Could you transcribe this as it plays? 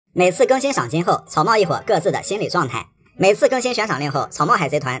每次更新赏金后，草帽一伙各自的心理状态。每次更新悬赏令后，草帽海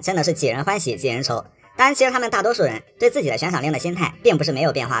贼团真的是几人欢喜几人愁。但其实他们大多数人对自己的悬赏令的心态并不是没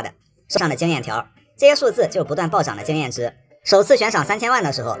有变化的。手上的经验条，这些数字就不断暴涨的经验值。首次悬赏3000万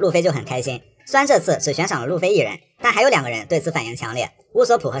的时候，路飞就很开心。虽然这次只悬赏了路飞一人，但还有2个人对此反应强烈，乌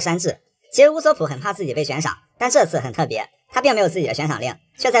索普和山治。其实乌索普很怕自己被悬赏，但这次很特别，他并没有自己的悬赏令，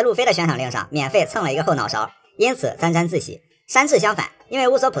却在路飞的悬赏令上免费蹭了一个后脑勺，因此沾沾自喜。山治相反，因为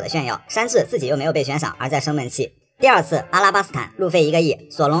乌索普的炫耀，山治自己又没有被悬赏而在生闷气。第二次阿拉巴斯坦，路飞1个亿，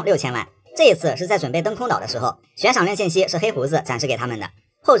索隆6000万。这一次是在准备登空岛的时候，悬赏令信息是黑胡子展示给他们的。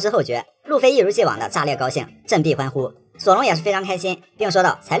后知后觉，路飞一如既往的炸裂高兴，振臂欢呼。索隆也是非常开心，并说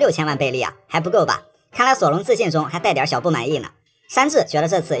道：“才6000万贝利啊，还不够吧？”看来索隆自信中还带点小不满意呢。山治觉得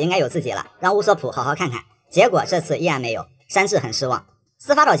这次应该有自己了，让乌索普好好看看。结果这次依然没有，山治很失望。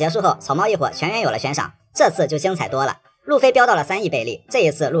司法岛结束后，草帽一伙全员有了悬赏，这次就精彩多了。路飞飙到了3亿贝利，这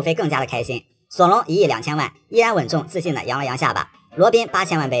一次路飞更加的开心。索隆1亿2000万，依然稳重自信的扬了扬下巴。罗宾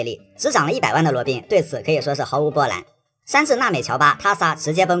8000万贝利，只涨了100万的罗宾对此可以说是毫无波澜。山治、娜美、乔巴他仨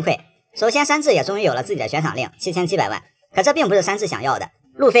直接崩溃。首先山治也终于有了自己的悬赏令7700万，可这并不是山治想要的。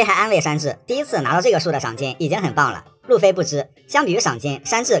路飞还安慰山治，第一次拿到这个数的赏金已经很棒了。路飞不知，相比于赏金，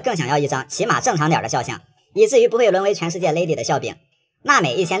山治更想要一张起码正常点的肖像，以至于不会沦为全世界 lady 的笑柄。娜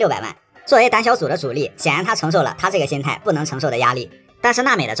美1600万，作为胆小组的主力，显然他承受了他这个心态不能承受的压力。但是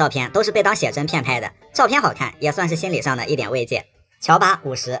娜美的照片都是被当写真骗拍的，照片好看也算是心理上的一点慰藉。乔巴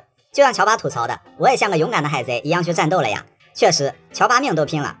50，就像乔巴吐槽的，我也像个勇敢的海贼一样去战斗了呀。确实，乔巴命都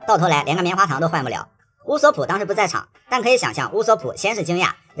拼了，到头来连个棉花糖都换不了。乌索普当时不在场，但可以想象乌索普先是惊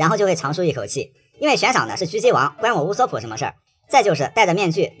讶，然后就会长舒一口气，因为悬赏的是狙击王，关我乌索普什么事儿？再就是戴着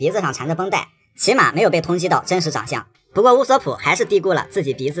面具，鼻子上缠着绷带，起码没有被通缉到真实长相。不过乌索普还是低估了自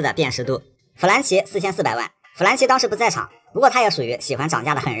己鼻子的辨识度。弗兰奇4400万，弗兰奇当时不在场，不过他也属于喜欢涨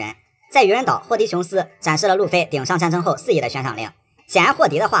价的狠人，在愚人岛霍迪琼斯展示了路飞顶上战争后4亿的悬赏令。显然霍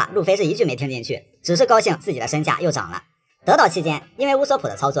迪的话路飞是一句没听进去，只是高兴自己的身价又涨了。得岛期间，因为乌索普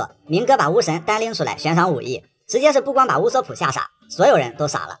的操作，明哥把巫神单拎出来悬赏5亿，直接是不光把乌索普吓傻，所有人都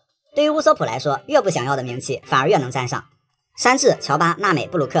傻了。对于乌索普来说，越不想要的名气反而越能沾上。山治、乔巴、娜美、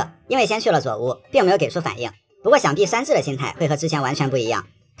布鲁克因为先去了左屋，并没有给出反应，不过想必山治的心态会和之前完全不一样，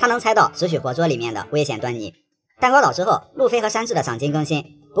他能猜到只许活捉里面的危险端倪。蛋糕岛之后，路飞和山治的赏金更新，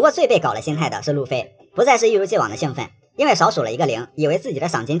不过最被搞了心态的是路飞，不再是一如既往的兴奋，因为少数了一个0，以为自己的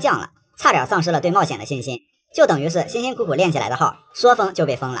赏金降了，差点丧失了对冒险的信心，就等于是辛辛苦苦练起来的号，说封就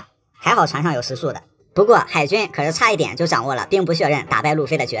被封了。还好船上有时速的，不过海军可是差一点就掌握了兵不血刃打败路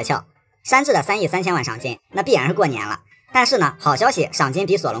飞的诀窍。山治的3亿3000万赏金，那必然是过年了。但是呢，好消息赏金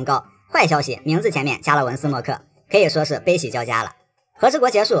比索隆高，坏消息名字前面加了文斯莫克，可以说是悲喜交加了。和之国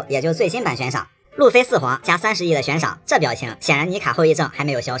结束，也就最新版悬赏，路飞4皇加30亿的悬赏，这表情显然尼卡后遗症还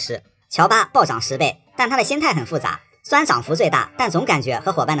没有消失。乔巴暴涨10倍，但他的心态很复杂，虽然涨幅最大，但总感觉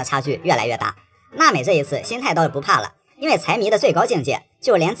和伙伴的差距越来越大。娜美这一次心态倒是不怕了，因为财迷的最高境界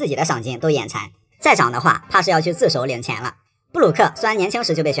就连自己的赏金都眼馋，再涨的话怕是要去自首领钱了。布鲁克虽然年轻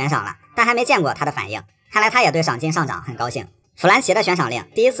时就被悬赏了，但还没见过他的反应，看来他也对赏金上涨很高兴。弗兰奇的悬赏令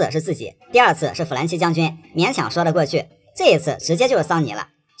第一次是自己，第二次是弗兰奇将军，勉强说得过去，这一次直接就是桑尼了。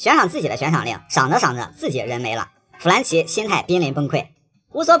悬赏自己的悬赏令，赏着赏着自己人没了，弗兰奇心态濒临崩溃。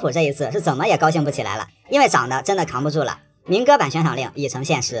乌索普这一次是怎么也高兴不起来了，因为涨得真的扛不住了，明哥版悬赏令已成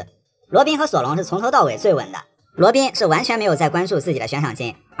现实。罗宾和索隆是从头到尾最稳的，罗宾是完全没有在关注自己的悬赏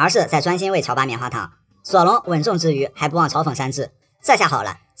金，而是在专心为乔巴棉花糖。索隆稳重之余还不忘嘲讽山治，这下好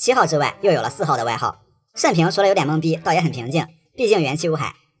了，7号之外又有了4号的外号。盛平除了有点懵逼，倒也很平静，毕竟元气无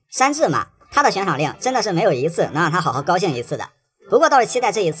海。山治嘛，他的悬赏令真的是没有一次能让他好好高兴一次的。不过倒是期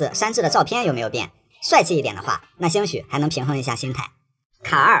待这一次山治的照片有没有变，帅气一点的话，那兴许还能平衡一下心态。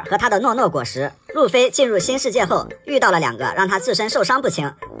卡尔和他的诺诺果实，路飞进入新世界后遇到了2个让他自身受伤不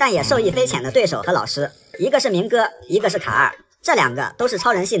轻，但也受益匪浅的对手和老师，一个是明哥，一个是卡尔。这2个都是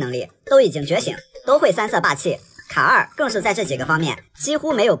超人系能力，都已经觉醒，都会3色霸气。卡尔更是在这几个方面几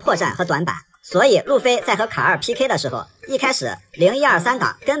乎没有破绽和短板，所以路飞在和卡尔 PK 的时候，一开始0123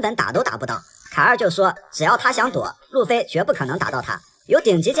档根本打都打不到，卡尔就说只要他想躲，路飞绝不可能打到他，有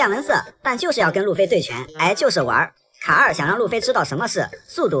顶级见闻色，但就是要跟路飞对拳，就是玩。卡尔想让路飞知道什么是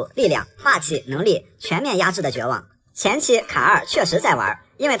速度、力量、霸气、能力全面压制的绝望。前期卡尔确实在玩，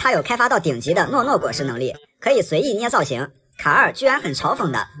因为他有开发到顶级的诺诺果实能力，可以随意捏造型。卡尔居然很嘲讽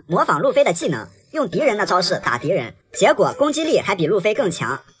的模仿路飞的技能，用敌人的招式打敌人，结果攻击力还比路飞更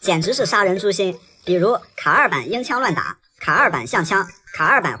强，简直是杀人诛心。比如卡尔版鹰枪乱打，卡尔版象枪，卡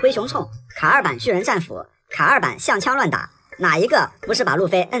尔版灰熊冲，卡尔版巨人战斧，卡尔版象枪乱打，哪一个不是把路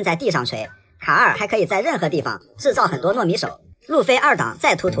飞摁在地上锤？卡尔还可以在任何地方制造很多糯米手，路飞二档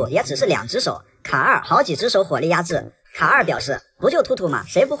再突突也只是2只手，卡二好几只手火力压制。卡二表示不就突突吗？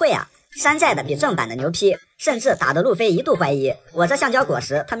谁不会啊？山寨的比正版的牛批，甚至打得路飞一度怀疑我这橡胶果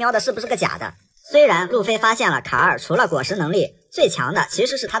实他瞄的是不是个假的。虽然路飞发现了卡二除了果实能力最强的其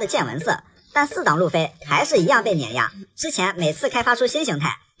实是他的见闻色，但4档路飞还是一样被碾压。之前每次开发出新形态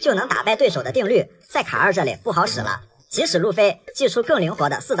就能打败对手的定律，在卡二这里不好使了。即使路飞祭出更灵活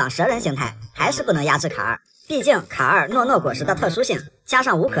的4档蛇人形态，还是不能压制卡二。毕竟卡二诺诺果实的特殊性，加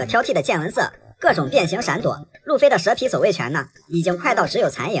上无可挑剔的见闻色，各种变形闪躲，路飞的蛇皮走位拳呢，已经快到只有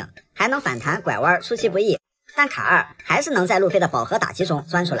残影，还能反弹拐弯，出其不意。但卡二还是能在路飞的饱和打击中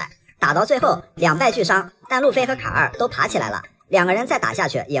钻出来，打到最后2败俱伤，但路飞和卡二都爬起来了，2个人再打下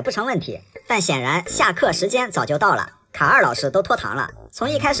去也不成问题。但显然下课时间早就到了，卡二老师都脱堂了。从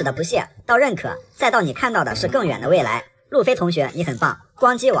一开始的不屑到认可，再到你看到的是更远的未来，路飞同学你很棒，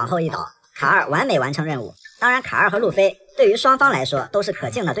咣叽往后一倒，卡二完美完成任务。当然卡二和路飞对于双方来说都是可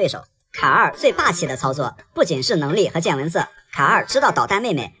敬的对手。卡二最霸气的操作不仅是能力和见闻色，卡二知道导弹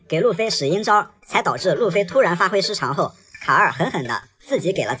妹妹给路飞使阴招，才导致路飞突然发挥失常后，卡二狠狠的自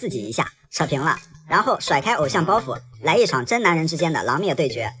己给了自己一下，扯平了，然后甩开偶像包袱，来一场真男人之间的狼灭对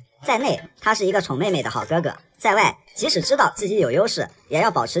决。在内他是一个宠妹妹的好哥哥，在外即使知道自己有优势，也要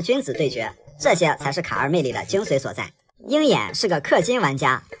保持君子对决，这些才是卡二魅力的精髓所在。鹰眼是个氪金玩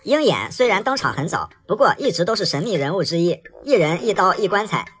家，鹰眼虽然登场很早，不过一直都是神秘人物之一，一人一刀一棺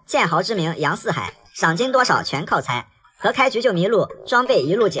材，剑豪之名扬四海，赏金多少全靠猜，和开局就迷路，装备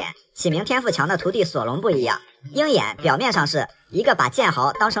一路捡，起名天赋强的徒弟索隆不一样。鹰眼表面上是一个把剑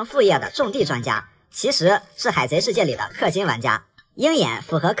豪当成副业的种地专家，其实是海贼世界里的氪金玩家。鹰眼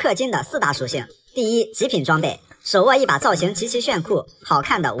符合氪金的4大属性：第一，极品装备，手握一把造型极其炫酷好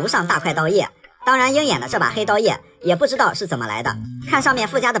看的无上大块刀叶。当然鹰眼的这把黑刀叶也不知道是怎么来的，看上面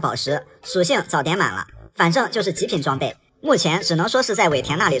附加的宝石属性早点满了，反正就是极品装备，目前只能说是在尾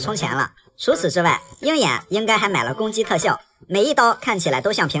田那里充钱了。除此之外，鹰眼应该还买了攻击特效，每一刀看起来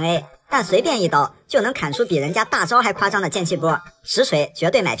都像平 A， 但随便一刀就能砍出比人家大招还夸张的剑气波，实锤绝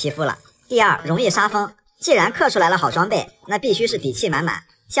对买皮肤了。第二，容易杀疯，既然刻出来了好装备，那必须是底气满满。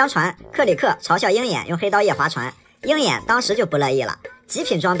相传克里克嘲笑鹰眼用黑刀叶划船，鹰眼当时就不乐意了，极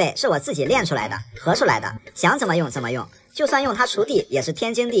品装备是我自己练出来的合出来的，想怎么用怎么用，就算用它锄地也是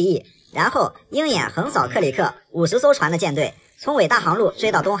天经地义。然后鹰眼横扫克里克50艘船的舰队，从伟大航路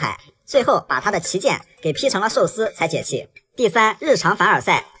追到东海，最后把他的旗舰给劈成了寿司才解气。第三，日常凡尔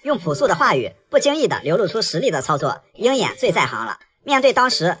赛，用朴素的话语不经意的流露出实力的操作，鹰眼最在行了。面对当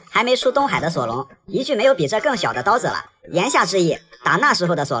时还没出东海的索隆，一句没有比这更小的刀子了。言下之意，打那时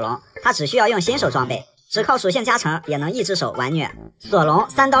候的索隆，他只需要用新手装备，只靠属性加成也能一只手完虐。索隆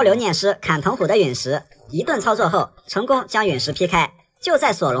3刀流念师砍藤虎的陨石，一顿操作后成功将陨石劈开。就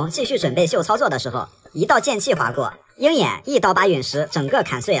在索隆继续准备秀操作的时候，一道剑气划过，鹰眼一刀把陨石整个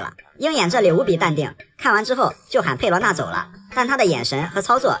砍碎了。鹰眼这里无比淡定，看完之后就喊佩罗娜走了，但他的眼神和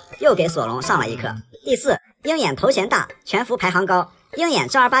操作又给索隆上了一课。第四，鹰眼头衔大，全服排行高。鹰眼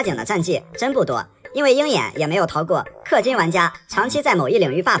正儿八经的战绩真不多，因为鹰眼也没有逃过氪金玩家长期在某一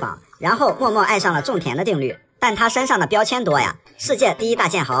领域霸榜，然后默默爱上了种田的定律。但他身上的标签多呀，世界第一大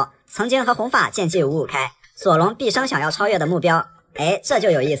剑豪，曾经和红发剑姬555开，索隆毕生想要超越的目标。这就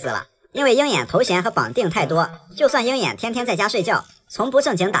有意思了，因为鹰眼头衔和绑定太多，就算鹰眼天天在家睡觉，从不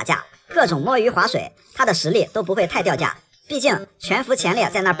正经打架，各种摸鱼划水，他的实力都不会太掉价。毕竟全服前列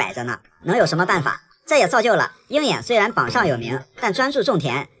在那摆着呢，能有什么办法？这也造就了鹰眼虽然榜上有名，但专注种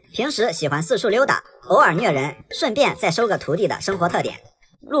田，平时喜欢四处溜达，偶尔虐人，顺便再收个徒弟的生活特点。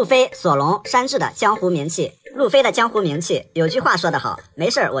路飞、索隆、山治的江湖名气。路飞的江湖名气，有句话说得好，没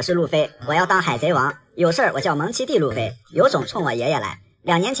事我是路飞，我要当海贼王，有事我叫蒙奇弟路飞，有种冲我爷爷来。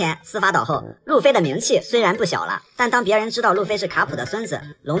2年前司法岛后，路飞的名气虽然不小了，但当别人知道路飞是卡普的孙子，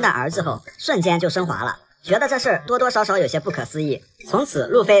龙的儿子后，瞬间就升华了，觉得这事儿多多少少有些不可思议。从此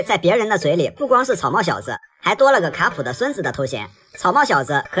路飞在别人的嘴里不光是草帽小子，还多了个卡普的孙子的头衔。草帽小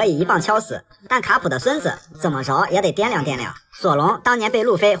子可以一棒敲死，但卡普的孙子怎么着也得掂量掂量。索隆当年被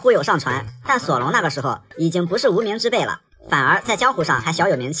路飞忽悠上船，但索隆那个时候已经不是无名之辈了，反而在江湖上还小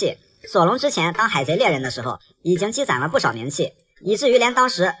有名气。索隆之前当海贼猎人的时候，已经积攒了不少名气，以至于连当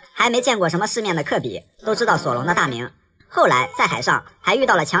时还没见过什么世面的克比都知道索隆的大名。后来在海上还遇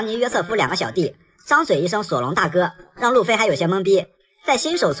到了强尼、约瑟夫2个小弟，张嘴一声索隆大哥，让路飞还有些懵逼。在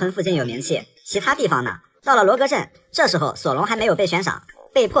新手村附近有名气，其他地方呢？到了罗格镇，这时候索隆还没有被悬赏，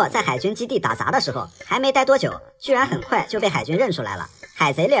被迫在海军基地打杂的时候，还没待多久，居然很快就被海军认出来了，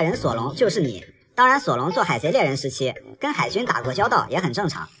海贼猎人索隆就是你。当然索隆做海贼猎人时期跟海军打过交道也很正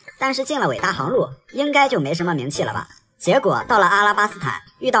常，但是进了伟大航路应该就没什么名气了吧。结果到了阿拉巴斯坦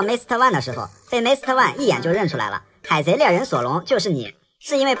遇到 Mr. One 的时候，被 Mr. One 一眼就认出来了，海贼猎人索隆就是你。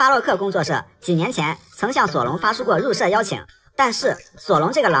是因为巴洛克工作社几年前曾向索隆发出过入社邀请，但是索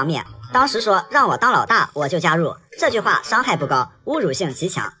隆这个狼面当时说让我当老大我就加入，这句话伤害不高，侮辱性极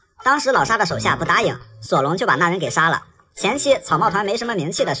强。当时老沙的手下不答应，索隆就把那人给杀了。前期草帽团没什么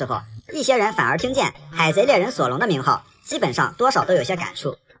名气的时候，一些人反而听见海贼猎人索隆的名号，基本上多少都有些感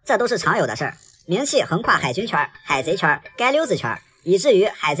触，这都是常有的事儿。名气横跨海军圈、海贼圈、街溜子圈，以至于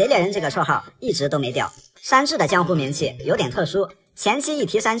海贼猎人这个绰号一直都没掉。山治的江湖名气有点特殊，前期一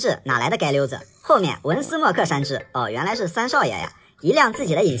提山治哪来的街溜子，后面文斯莫克山治，原来是三少爷呀，一辆自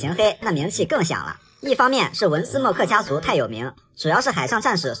己的隐形黑，那名气更响了。一方面是文斯莫克家族太有名，主要是海上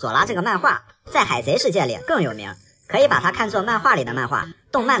战士索拉这个漫画在海贼世界里更有名，可以把它看作漫画里的漫画，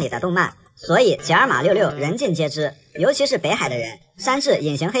动漫里的动漫，所以吉尔玛66人尽皆知。尤其是北海的人，山治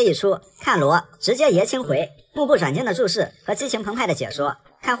隐形黑一出，看罗直接爷青回，目不转睛的注视和激情澎湃的解说，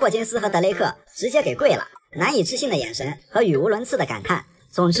看霍金斯和德雷克直接给跪了，难以置信的眼神和语无伦次的感叹。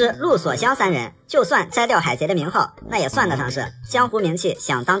总之，陆索香三人就算摘掉海贼的名号，那也算得上是江湖名气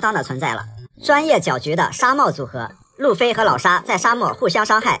响当当的存在了。专业搅局的沙帽组合，路飞和老沙在沙漠互相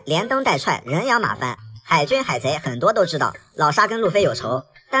伤害，连蹬带踹，人仰马翻。海军海贼很多都知道老沙跟路飞有仇，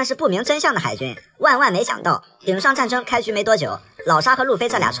但是不明真相的海军万万没想到，顶上战争开局没多久，老沙和路飞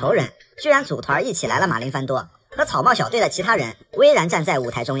这俩仇人居然组团一起来了马林凡多，和草帽小队的其他人巍然站在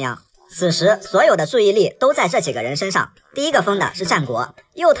舞台中央。此时所有的注意力都在这几个人身上。第一个疯的是战国，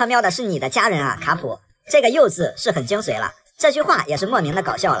又他喵的是你的家人啊，卡普。这个又字是很精髓了，这句话也是莫名的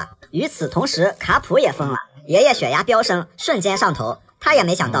搞笑了。与此同时，卡普也疯了，爷爷血压飙升，瞬间上头。他也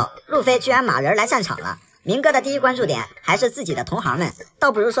没想到路飞居然马人来战场了。明哥的第一关注点还是自己的同行们，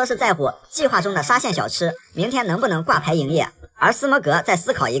倒不如说是在乎计划中的沙县小吃明天能不能挂牌营业。而斯摩格在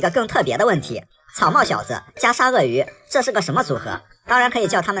思考一个更特别的问题，草帽小子加沙鳄鱼，这是个什么组合？当然可以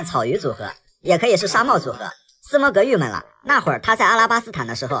叫他们草鱼组合，也可以是沙帽组合。斯摩格郁闷了，那会儿他在阿拉巴斯坦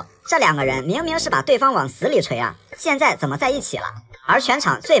的时候，这两个人明明是把对方往死里锤啊，现在怎么在一起了？而全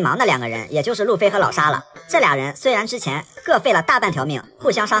场最忙的两个人也就是路飞和老沙了。这俩人虽然之前各费了大半条命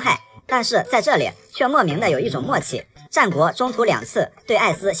互相伤害，但是在这里却莫名的有一种默契。战国中途2次对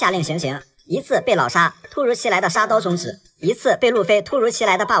艾斯下令行刑，一次被老沙突如其来的沙刀终止，一次被路飞突如其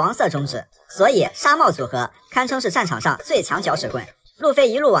来的霸王色终止，所以沙帽组合堪称是战场上最强搅屎棍。路飞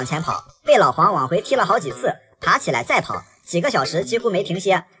一路往前跑，被老黄往回踢了好几次，爬起来再跑，几个小时几乎没停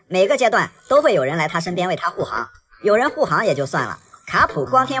歇，每个阶段都会有人来他身边为他护航。有人护航也就算了，卡普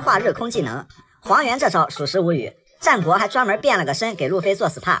光天化日空技能，黄猿这招属实无语。战国还专门变了个身给路飞做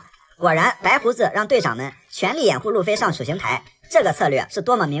SPA， 果然白胡子让队长们全力掩护路飞上处刑台，这个策略是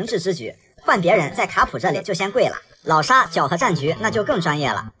多么明智之举。换别人在卡普这里就先跪了。老沙搅和战局那就更专业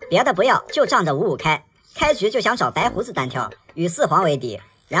了，别的不要，就仗着5-5开，开局就想找白胡子单挑，与四皇为敌，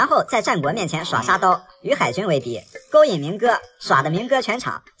然后在战国面前耍沙刀，与海军为敌，勾引明哥，耍的明哥全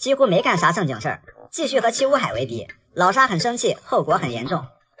场几乎没干啥正经事儿，继续和七武海为敌。老沙很生气，后果很严重，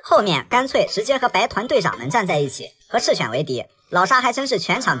后面干脆直接和白团队长们站在一起，和赤犬为敌。老沙还真是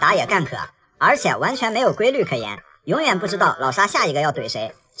全场打野干可，而且完全没有规律可言，永远不知道老沙下一个要怼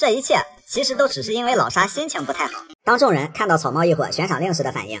谁。这一切其实都只是因为老沙心情不太好。当众人看到草帽一伙悬赏令时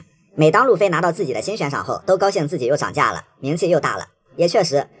的反应，每当路飞拿到自己的新悬赏后，都高兴自己又涨价了，名气又大了。也确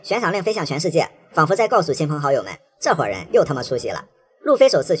实，悬赏令飞向全世界，仿佛在告诉亲朋好友们，这伙人又他妈出息了。路飞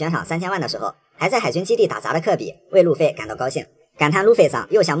首次悬赏3000万的时候，还在海军基地打杂的科比为路飞感到高兴，感叹路飞桑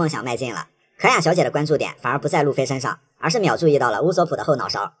又向梦想迈进了。可雅小姐的关注点反而不在路飞身上，而是秒注意到了乌索普的后脑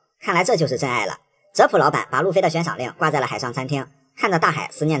勺，看来这就是真爱了。哲普老板把路飞的悬赏令挂在了海上餐厅，看着大海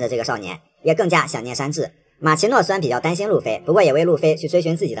思念着这个少年，也更加想念山治。马奇诺虽然比较担心路飞，不过也为路飞去追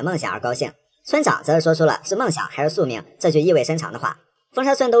寻自己的梦想而高兴。村长则是说出了是梦想还是宿命这句意味深长的话，风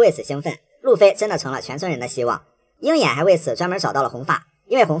车村都为此兴奋，路飞真的成了全村人的希望。鹰眼还为此专门找到了红发，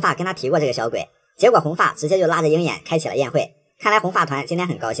因为红发跟他提过这个小鬼，结果红发直接就拉着鹰眼开启了宴会。看来红发团今天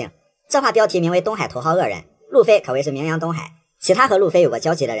很高兴。这话标题名为东海头号恶人，路飞可谓是名扬东海，其他和路飞有过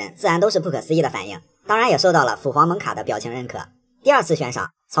交集的人自然都是不可思议的反应，当然也受到了父皇蒙卡的表情认可。第2次悬赏，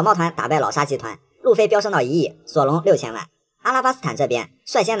草帽团打败老沙集团，路飞飙升到1亿，索隆6000万。阿拉巴斯坦这边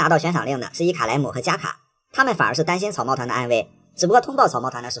率先拿到悬赏令的是伊卡莱姆和加卡，他们反而是担心草帽团的安危，只不过通报草帽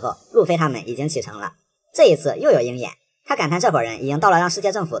团的时候，路飞他们已经启程了。这一次又有鹰眼，他感叹这伙人已经到了让世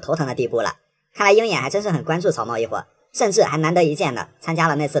界政府头疼的地步了。看来鹰眼还真是很关注草帽一伙，甚至还难得一见的参加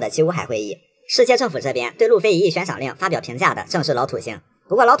了那次的七武海会议。世界政府这边对路飞1亿悬赏令发表评价的正是老土星，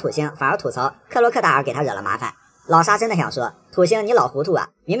不过老土星反而吐槽克洛克达尔给他惹了麻烦。老沙真的想说，土星你老糊涂啊，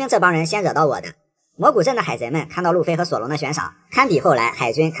明明这帮人先惹到我的。魔古镇的海贼们看到路飞和索隆的悬赏，堪比后来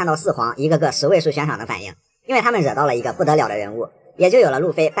海军看到四皇一个个10位数悬赏的反应，因为他们惹到了一个不得了的人物，也就有了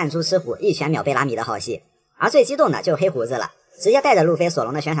路飞扮猪吃虎一拳秒贝拉米的好戏。而最激动的就是黑胡子了，直接带着路飞索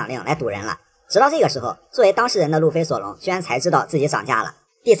隆的悬赏令来堵人了。直到这个时候，作为当事人的路飞索隆居然才知道自己涨价了。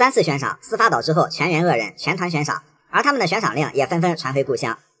第3次悬赏司法岛之后，全员恶人全团悬赏，而他们的悬赏令也纷纷传回故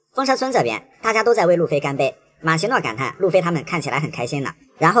乡。风车村这边，大家都在为路飞干杯。马奇诺感叹路飞他们看起来很开心呢，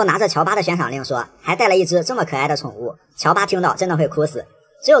然后拿着乔巴的悬赏令说，还带了一只这么可爱的宠物。乔巴听到真的会哭死。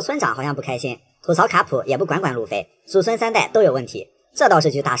只有村长好像不开心，吐槽卡普也不管路飞，祖孙3代都有问题，这倒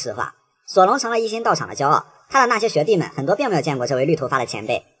是句大实话。索隆成了一心到场的骄傲，他的那些学弟们很多并没有见过这位绿头发的前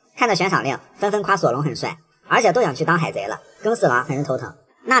辈，看着悬赏令纷纷夸索隆很帅，而且都想去当海贼了。更四郎很是头疼。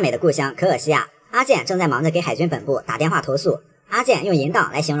娜美的故乡可尔西亚，阿健正在忙着给海军本部打电话投诉。阿健用淫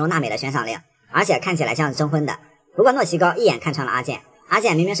荡来形容娜美的悬赏令，而且看起来像是征婚的。不过诺奇高一眼看穿了阿健，阿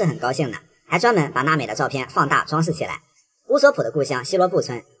健明明是很高兴的，还专门把娜美的照片放大装饰起来。乌索普的故乡希罗布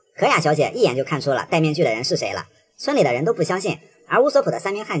村，可雅小姐一眼就看出了戴面具的人是谁了，村里的人都不相信，而乌索普的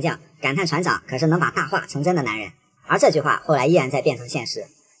3名悍将感叹船长可是能把大话成真的男人，而这句话后来依然在变成现实。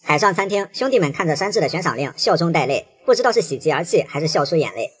海上餐厅，兄弟们看着山治的悬赏令笑中带泪，不知道是喜极而泣还是笑出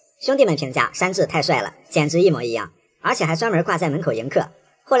眼泪。兄弟们评价山治太帅了，简直一模一样，而且还专门挂在门口迎客。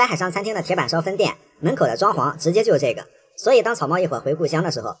后来海上餐厅的铁板烧分店门口的装潢直接就是这个，所以当草帽一伙回故乡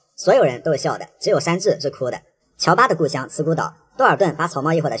的时候，所有人都是笑的，只有山治是哭的。乔巴的故乡慈古岛，多尔顿把草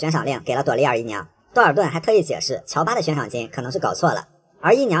帽一伙的悬赏令给了朵莉尔姨娘，多尔顿还特意解释乔巴的悬赏金可能是搞错了，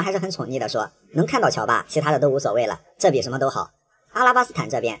而姨娘还是很宠溺的说，能看到乔巴其他的都无所谓了，这比什么都好。阿拉巴斯坦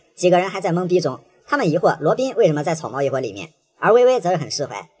这边几个人还在懵逼中，他们疑惑罗宾为什么在草帽一伙里面，而薇薇则是很释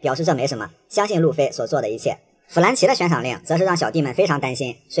怀，表示这没什么，相信路飞所做的一切。弗兰奇的悬赏令则是让小弟们非常担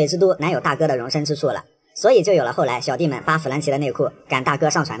心水之都难有大哥的容身之处了，所以就有了后来小弟们扒弗兰奇的内裤赶大哥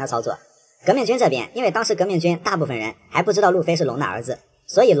上船的操作。革命军这边，因为当时革命军大部分人还不知道路飞是龙的儿子，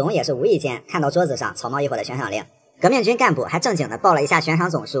所以龙也是无意间看到桌子上草帽一伙的悬赏令。革命军干部还正经的报了一下悬赏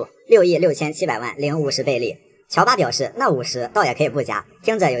总数6.6700.000零50贝利。乔巴表示那50倒也可以不加，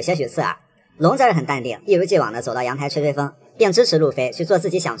听着有些许刺耳。龙这是很淡定，一如既往的走到阳台吹吹风，并支持路飞去做自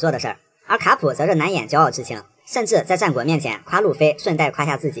己想做的事儿。而卡普则是难掩骄傲之情，甚至在战国面前夸路飞，顺带夸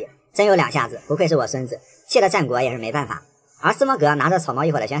下自己，真有两下子，不愧是我孙子，气得战国也是没办法。而斯摩格拿着草帽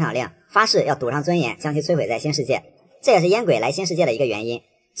一伙的悬赏令，发誓要赌上尊严，将其摧毁在新世界，这也是烟鬼来新世界的一个原因。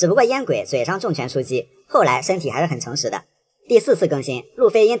只不过烟鬼嘴上重拳出击，后来身体还是很诚实的。第4次更新，路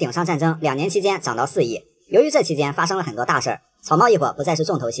飞因顶上战争2年期间涨到4亿，由于这期间发生了很多大事儿，草帽一伙不再是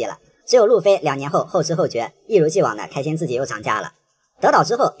重头戏了，只有路飞2年后后知后觉，一如既往的开心自己又涨价了。得岛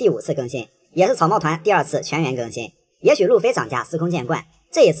之后第5次更新，也是草帽团第2次全员更新。也许路飞涨价司空见惯，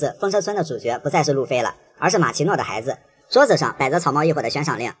这一次风车村的主角不再是路飞了，而是马奇诺的孩子。桌子上摆着草帽一伙的悬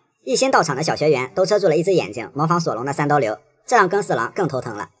赏令，一心到场的小学员都遮住了一只眼睛，模仿索隆的3刀流，这让更四郎更头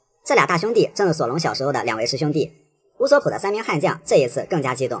疼了。这俩大兄弟正是索隆小时候的2位师兄弟。乌索普的3名悍将这一次更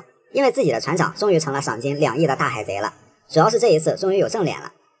加激动，因为自己的船长终于成了赏金2亿的大海贼了，主要是这一次终于有正脸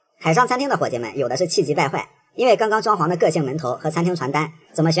了。海上餐厅的伙计们有的是气急败坏，因为刚刚装潢的个性门头和餐厅传单，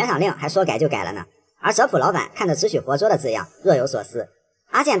怎么悬赏令还说改就改了呢？而哲普老板看着只许活捉的字样，若有所思。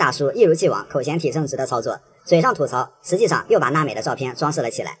阿健大叔一如既往口嫌体正直的操作，嘴上吐槽，实际上又把娜美的照片装饰了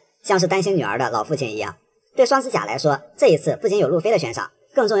起来，像是担心女儿的老父亲一样。对双子甲来说，这一次不仅有路飞的悬赏，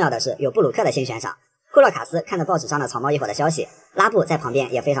更重要的是有布鲁克的新悬赏。库洛卡斯看着报纸上的草帽一伙的消息，拉布在旁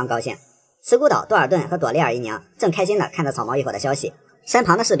边也非常高兴。慈古岛多尔顿和朵莉尔姨娘正开心地看着草帽一伙的消息，身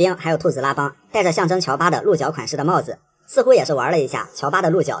旁的士兵还有兔子拉邦戴着象征乔巴的鹿角款式的帽子，似乎也是玩了一下乔巴的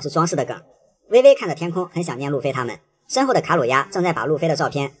鹿角是装饰的梗。微微看着天空，很想念路飞他们。身后的卡鲁亚正在把路飞的照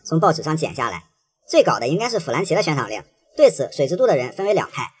片从报纸上剪下来。最搞的应该是弗兰奇的悬赏令，对此水之都的人分为2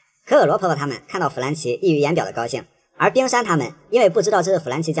派。可尔罗婆婆他们看到弗兰奇溢于言表的高兴，而冰山他们因为不知道这是弗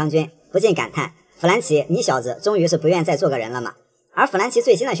兰奇将军，不禁感叹，弗兰奇你小子终于是不愿再做个人了吗？而弗兰奇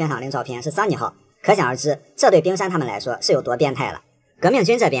最新的悬赏令照片是桑尼号，可想而知这对冰山他们来说是有多变态了。革命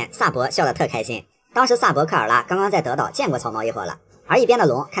军这边萨博笑得特开心，当时萨博科尔拉刚刚在德岛见过草帽一伙了，而一边的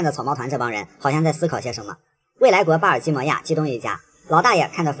龙看着草帽团这帮人好像在思考些什么。未来国巴尔基摩亚激动一家，老大爷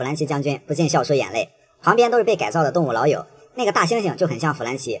看着弗兰奇将军不禁笑出眼泪，旁边都是被改造的动物老友，那个大猩猩就很像弗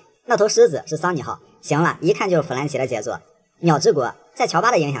兰奇，那头狮子是桑尼号，行了，一看就是弗兰奇的杰作。鸟之国在乔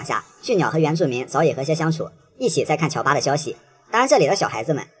巴的影响下，巨鸟和原住民早已和谐相处，一起在看乔巴的消息。当然这里的小孩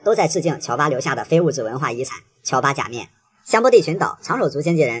子们都在致敬乔巴留下的非物质文化遗产乔巴假面。香波地群岛长手族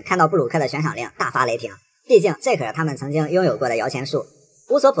经纪人看到布鲁克的悬赏令大发雷霆，毕竟这可是他们曾经拥有过的摇钱树。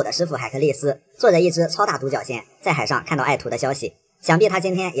乌索普的师傅海克利斯坐着一只超大独角仙，在海上看到爱徒的消息，想必他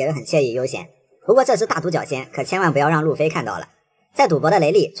今天也是很惬意悠闲。不过这只大独角仙可千万不要让路飞看到了。在赌博的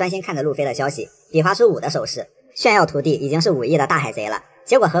雷利专心看着路飞的消息，比划出5的手势，炫耀徒弟已经是5亿的大海贼了。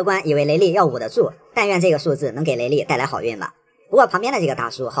结果荷官以为雷利要5的注，但愿这个数字能给雷利带来好运吧。不过旁边的这个大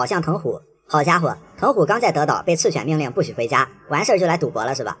叔好像藤虎，好家伙，藤虎刚在德岛被赤犬命令不许回家，完事儿就来赌博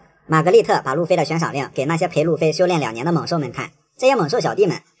了是吧？玛格丽特把路飞的悬赏令给那些陪路飞修炼2年的猛兽们看，这些猛兽小弟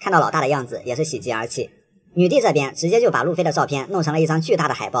们看到老大的样子也是喜极而泣。女帝这边直接就把路飞的照片弄成了一张巨大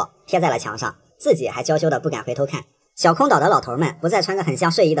的海报，贴在了墙上，自己还娇羞的不敢回头看。小空岛的老头们不再穿着很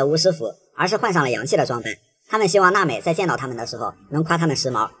像睡衣的巫师服，而是换上了洋气的装扮。他们希望娜美在见到他们的时候能夸他们时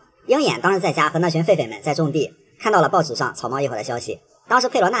髦。鹰眼当时在家和那群狒狒们在种地，看到了报纸上草帽一伙的消息。当时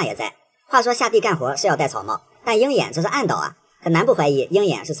佩罗娜也在。话说下地干活是要戴草帽，但鹰眼这是暗岛啊，很难不怀疑鹰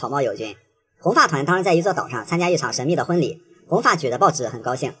眼是草帽友军。红发团当时在一座岛上参加一场神秘的婚礼，红发举着报纸很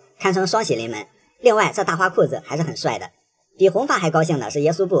高兴，堪称双喜临门。另外这大花裤子还是很帅的。比红发还高兴的是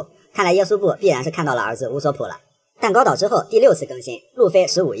耶稣布，看来耶稣布必然是看到了儿子乌索普了。蛋糕岛之后第6次更新，路飞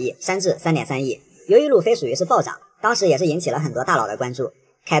15亿，山治3.3亿。由于路飞属于是暴涨，当时也是引起了很多大佬的关注。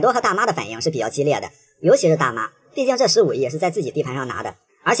凯多和大妈的反应是比较激烈的，尤其是大妈，毕竟这15亿是在自己地盘上拿的，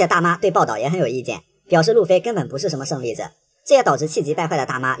而且大妈对报道也很有意见，表示路飞根本不是什么胜利者。这也导致气急败坏的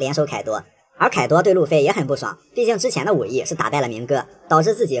大妈联手凯多，而凯多对路飞也很不爽，毕竟之前的5亿是打败了明哥，导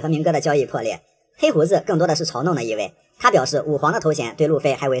致自己和明哥的交易破裂。黑胡子更多的是嘲弄的意味，他表示武皇的头衔对路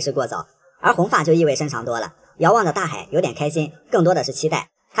飞还为时过早，而红发就意味深长多了，遥望着大海，有点开心，更多的是期待。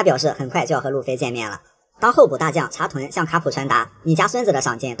他表示很快就要和路飞见面了。当候补大将查屯向卡普传达你家孙子的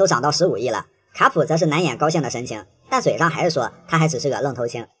赏金都涨到15亿了，卡普则是难掩高兴的神情，但嘴上还是说他还只是个愣头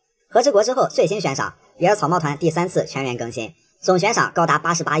青。和之国之后最新悬赏也是草帽团第3次全员更新，总悬赏高达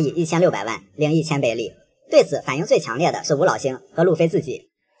88亿1600万，零1000倍利。对此反应最强烈的是吴老星和路飞自己。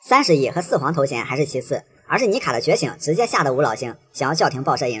30亿和4皇头衔还是其次，而是尼卡的觉醒直接吓得吴老星想要叫停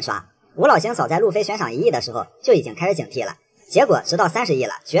报社印刷。吴老星早在路飞悬赏1亿的时候就已经开始警惕了，结果直到30亿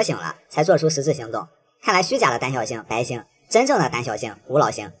了觉醒了才做出实质行动。看来虚假的胆小星白星，真正的胆小星吴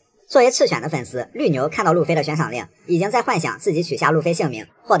老星。作为赤犬的粉丝，绿牛看到路飞的悬赏令，已经在幻想自己取下路飞姓名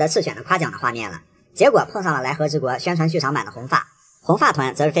获得赤犬的夸奖的画面了。结果碰上了来和之国宣传剧场版的红发，红发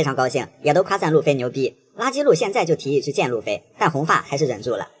团则是非常高兴，也都夸赞路飞牛逼。垃圾路现在就提议去见路飞，但红发还是忍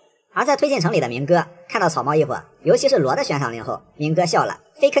住了。而在推进城里的明哥看到草帽一伙，尤其是罗的悬赏令后，明哥笑了。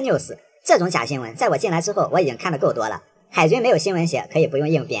 Fake news 这种假新闻在我进来之后我已经看得够多了，海军没有新闻写可以不用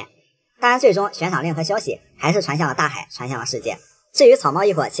硬编。当然最终悬赏令和消息还是传向了大海，传向了世界。至于草帽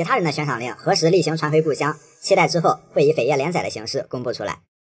一伙其他人的悬赏令何时例行传回故乡，期待之后会以扉页连载的形式公布出来。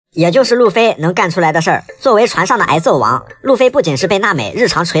也就是路飞能干出来的事儿。作为船上的挨揍王，路飞不仅是被娜美日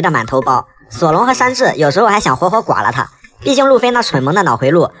常锤得满头包，索隆和山治有时候还想活活剐了他。毕竟路飞那蠢萌的脑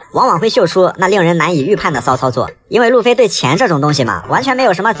回路往往会秀出那令人难以预判的骚操作，因为路飞对钱这种东西嘛，完全没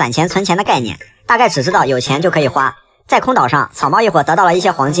有什么攒钱存钱的概念，大概只知道有钱就可以花。在空岛上，草帽一伙得到了一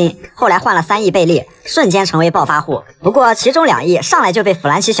些黄金，后来换了3亿贝利，瞬间成为暴发户。不过其中2亿上来就被弗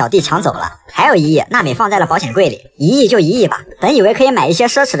兰奇小弟抢走了，还有1亿娜美放在了保险柜里。1亿就1亿吧，本以为可以买一些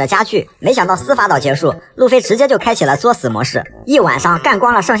奢侈的家具，没想到司法岛结束，路飞直接就开启了作死模式，一晚上干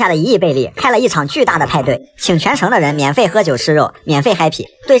光了剩下的1亿贝利，开了一场巨大的派对，请全城的人免费喝酒吃肉，免费 happy。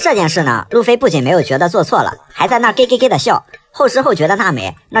对这件事呢，路飞不仅没有觉得做错了，还在那 gay 的笑。后知后觉的娜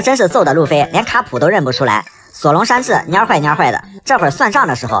美那真是揍的路飞连卡普都认不出来。索隆山治蔫坏的，这会儿算账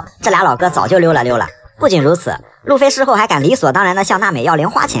的时候，这俩老哥早就溜了。不仅如此，路飞事后还敢理所当然的向娜美要零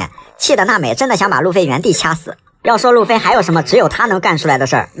花钱，气得娜美真的想把路飞原地掐死。要说路飞还有什么只有他能干出来的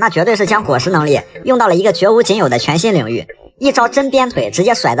事儿，那绝对是将果实能力用到了一个绝无仅有的全新领域，一招真鞭腿直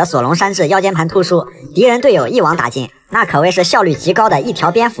接甩得索隆山治腰间盘突出，敌人队友一网打尽，那可谓是效率极高的一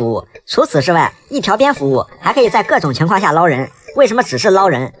条鞭服务。除此之外，一条鞭服务还可以在各种情况下捞人。为什么只是捞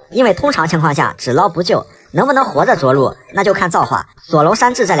人？因为通常情况下只捞不救，能不能活着着陆那就看造化。索隆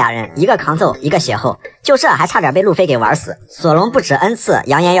山治这俩人一个扛揍一个血厚，就这还差点被路飞给玩死。索隆不止恩赐，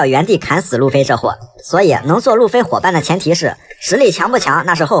扬言要原地砍死路飞这货。所以能做路飞伙伴的前提是实力强不强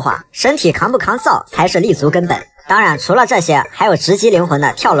那是后话，身体扛不扛造才是立足根本。当然除了这些还有直击灵魂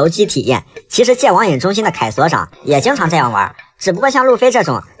的跳楼机体验，其实戒网瘾中心的凯所长也经常这样玩，只不过像路飞这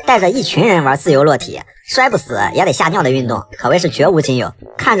种带着一群人玩自由落体摔不死也得吓尿的运动可谓是绝无仅有。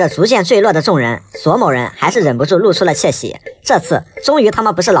看着逐渐坠落的众人，索某人还是忍不住露出了窃喜，这次终于他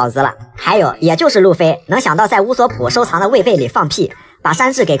妈不是老子了。还有也就是路飞能想到在乌索普收藏的卫贝里放屁，把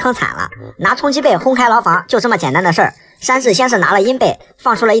山治给坑惨了，拿冲击贝轰开牢房就这么简单的事儿。山治先是拿了阴贝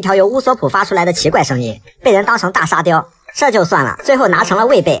放出了一条由乌索普发出来的奇怪声音，被人当成大沙雕，这就算了，最后拿成了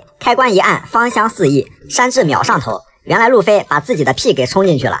卫贝，开关一按芳香四溢，山治秒上头。原来路飞把自己的屁给冲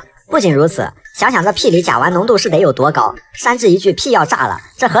进去了。不仅如此，想想这屁里甲烷浓度是得有多高，山治一句屁要炸了，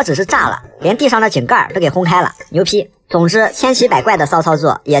这何止是炸了，连地上的井盖都给轰开了，牛批。总之千奇百怪的骚操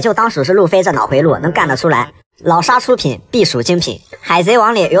作也就当属是路飞这脑回路能干得出来。老沙出品必属精品，海贼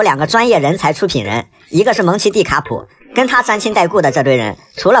王里有2个专业人才出品人，一个是蒙奇蒂卡普，跟他沾亲带故的这堆人，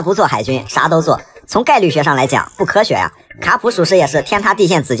除了不做海军，啥都做。从概率学上来讲，不科学呀。卡普属实也是天塌地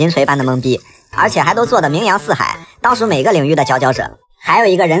陷紫金锤般的懵逼，而且还都做得名扬四海，当属每个领域的佼佼者。还有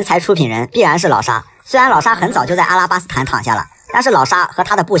一个人才出品人，必然是老沙。虽然老沙很早就在阿拉巴斯坦躺下了，但是老沙和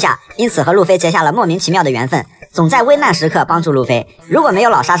他的部下因此和路飞结下了莫名其妙的缘分，总在危难时刻帮助路飞。如果没有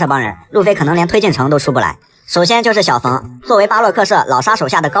老沙这帮人，路飞可能连推进城都出不来。首先就是小冯，作为巴洛克社老沙手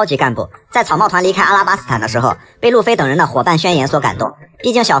下的高级干部，在草帽团离开阿拉巴斯坦的时候，被路飞等人的伙伴宣言所感动。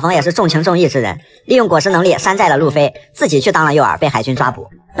毕竟小冯也是重情重义之人，利用果实能力山寨了路飞，自己去当了诱饵，被海军抓捕。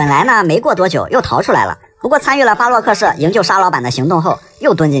本来呢，没过多久又逃出来了，不过参与了巴洛克社营救沙老板的行动后，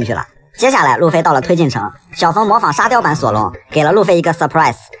又蹲进去了。接下来路飞到了推进城，小冯模仿沙雕版索隆，给了路飞一个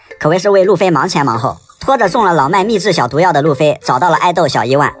surprise， 可谓是为路飞忙前忙后。拖着中了老麦秘制小毒药的路飞找到了爱豆小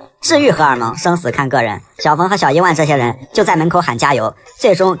伊万，治愈荷尔蒙，生死看个人。小冯和小伊万这些人就在门口喊加油，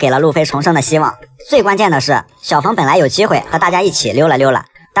最终给了路飞重生的希望。最关键的是，小冯本来有机会和大家一起溜了溜了，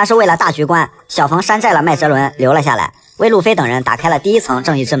但是为了大局观，小冯山寨了麦哲伦留了下来，为路飞等人打开了第一层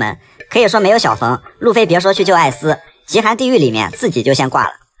正义之门。可以说没有小冯，路飞别说去救艾斯，极寒地狱里面自己就先挂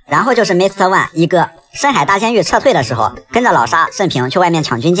了。然后就是 Mr. One 一哥，深海大监狱撤退的时候，跟着老沙慎平去外面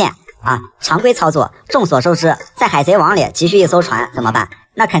抢军舰常规操作。众所周知，在海贼王里急需一艘船怎么办？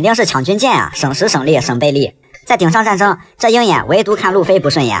那肯定是抢军舰啊，省时省力省倍力。在顶上战争，这鹰眼唯独看路飞不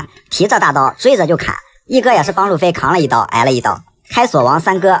顺眼，提着大刀追着就砍。一哥也是帮路飞扛了一刀，挨了一刀。开锁王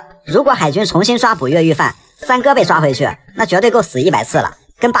三哥，如果海军重新抓捕越狱犯，三哥被抓回去，那绝对够死100次了。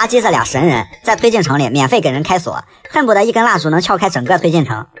跟巴基这俩神人在推进城里免费给人开锁，恨不得一根蜡烛能撬开整个推进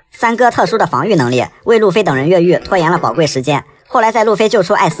城。三哥特殊的防御能力为路飞等人越狱拖延了宝贵时间。后来在路飞救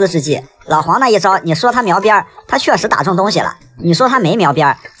出艾斯之际，老黄那一招，你说他瞄边，他确实打中东西了；你说他没瞄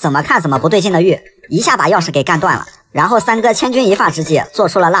边，怎么看怎么不对劲的狱，一下把钥匙给干断了。然后三哥千钧一发之际做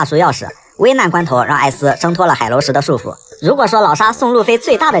出了蜡烛钥匙，危难关头让艾斯挣脱了海楼石的束缚。如果说老沙送路飞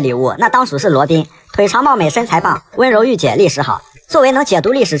最大的礼物，那当属是罗宾，腿长貌美身材棒，温柔御姐历史好。作为能解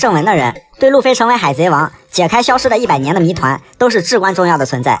读历史正文的人，对路飞成为海贼王，解开消失的100年的谜团，都是至关重要的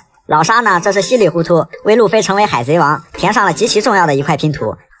存在。老沙呢，这是稀里糊涂为路飞成为海贼王填上了极其重要的一块拼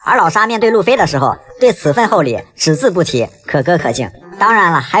图。而老沙面对路飞的时候，对此份厚礼只字不提，可歌可敬。当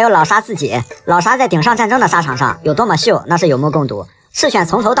然了，还有老沙自己，老沙在顶上战争的沙场上有多么秀，那是有目共睹。赤犬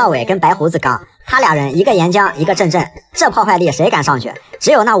从头到尾跟白胡子刚，他俩人一个岩浆一个阵阵，这破坏力谁敢上去？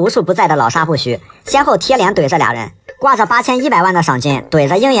只有那无处不在的老沙不虚，先后贴脸怼这俩人，挂着8100万的赏金怼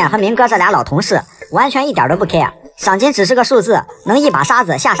着鹰眼和明哥这俩老同事，完全一点都不 care。赏金只是个数字，能一把沙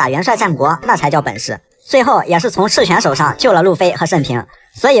子吓傻元帅战国，那才叫本事。最后也是从赤犬手上救了路飞和慎平，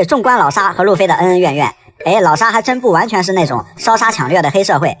所以纵观老沙和路飞的恩恩怨怨，老沙还真不完全是那种烧杀抢掠的黑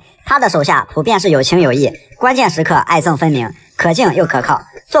社会，他的手下普遍是有情有义，关键时刻爱憎分明，可敬又可靠。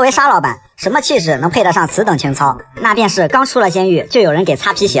作为沙老板，什么气质能配得上此等情操？那便是刚出了监狱就有人给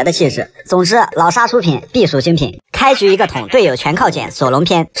擦皮鞋的气质。总之，老沙出品必属精品。开局一个桶，队友全靠捡。索隆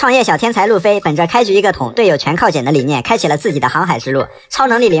篇，创业小天才路飞本着开局一个桶，队友全靠捡的理念，开启了自己的航海之路。超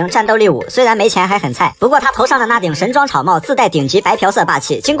能力0，战斗力5，虽然没钱还很菜，不过他头上的那顶神装草帽自带顶级白嫖色霸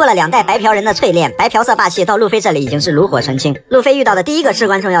气。经过了2代白嫖人的淬炼，白嫖色霸气到路飞这里已经是炉火纯青。路飞遇到的第一个至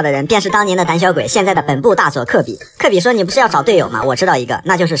关重要的人，便是当年的胆小鬼，现在的本部大佐科比。科比说：“你不是要找队友吗？我知道一个，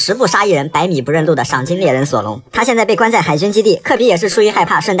那就是10步杀一人，100米不认路的赏金猎人索隆。他现在被关在海军基地，科比也是出于害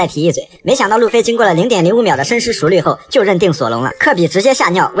怕，顺带提一嘴。没想到路飞经过了0.05秒的深思熟虑后，就认定索隆了。科比直接吓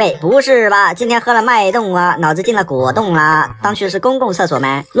尿，喂，不是吧？今天喝了脉动啊，脑子进了果冻啦？当去是公共厕所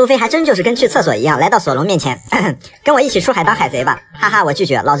吗？路飞还真就是跟去厕所一样，来到索隆面前，跟我一起出海当海贼吧。哈哈，我拒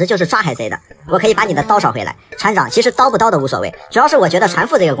绝，老子就是抓海贼的，我可以把你的刀找回来。船长，其实刀不刀都无所谓，主要是我觉得船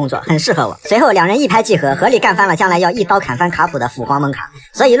夫这个工作很适合我。随后2人一拍即合，合力干翻了将来要一刀砍翻卡普的腐黄蒙卡。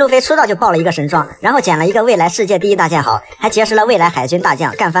所以路飞出道就爆了一个神装，然后捡了一个未来世界第1大剑豪，还结识了未来海军大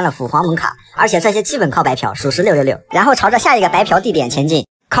将，干翻了腐黄蒙卡。而且这些基本靠白嫖，属实666。然后朝着下一个白嫖地点前进。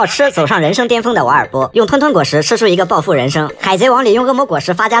靠吃走上人生巅峰的瓦尔波，用吞吞果实吃出一个暴富人生。海贼王里用恶魔果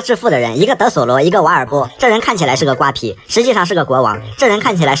实发家致富的人，一个德索罗，一个瓦尔波。这人看起来是个瓜皮，实际上是个国王；这人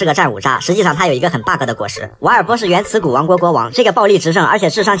看起来是个战五渣，实际上他有一个很 bug 的果实。瓦尔波是原此古王国国王，这个暴力执政而且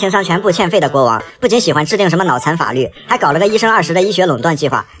智商情商全部欠费的国王，不仅喜欢制定什么脑残法律，还搞了个1生20的医学垄断计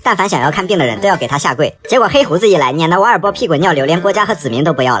划，但凡想要看病的人都要给他下跪。结果黑胡子一来，撵得瓦尔波屁滚尿流，连国家和子民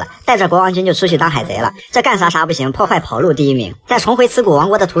都不要了，带着国王军就出去当海贼了。这干啥啥不行，破坏跑路第1名。在重回此古王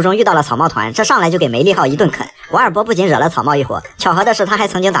国的的途中遇到了草帽团，这上来就给梅利号一顿啃。瓦尔伯不仅惹了草帽一伙，巧合的是他还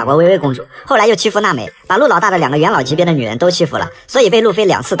曾经打过薇薇公主，后来又欺负娜美，把陆老大的2个元老级别的女人都欺负了，所以被路飞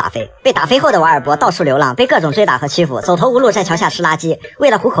2次打飞。被打飞后的瓦尔伯到处流浪，被各种追打和欺负，走投无路，在桥下吃垃圾，为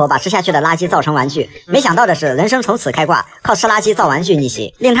了糊口把吃下去的垃圾造成玩具。没想到的是，人生从此开挂，靠吃垃圾造玩具逆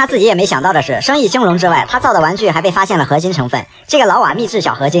袭。令他自己也没想到的是，生意兴隆之外，他造的玩具还被发现了合金成分。这个老瓦秘制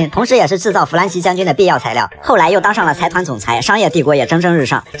小合金，同时也是制造弗兰西将军的必要材料。后来又当上了财团总裁，商业帝国也蒸蒸日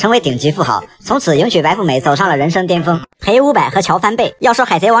上，成为顶级富豪。从此迎娶白富美，走上了人生巅峰。裴500和乔翻倍。要说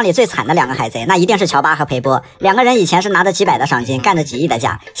海贼王里最惨的2个海贼，那一定是乔巴和裴波。2个人以前是拿着几百的赏金，干着几亿的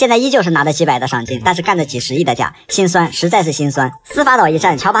价，现在依旧是拿着几百的赏金，但是干着几十亿的价，心酸，实在是心酸。司法岛一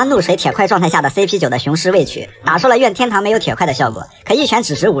战，乔巴怒锤铁块状态下的 CP9 的雄狮未取，打出了愿天堂没有铁块的效果，可一拳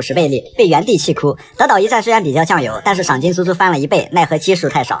只值50倍力，被原地气哭。德岛一战虽然比较酱油，但是赏金足足翻了1倍，奈何基数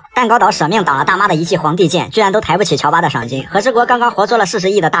太少。蛋糕岛舍命挡了大妈的一记皇帝剑，居然都抬不起乔巴的赏金。和之国刚刚活捉了40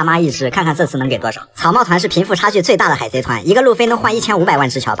亿的大妈一只，看看这次能给多少。草帽团是贫富差距最大的海贼团，一个路飞能换1500万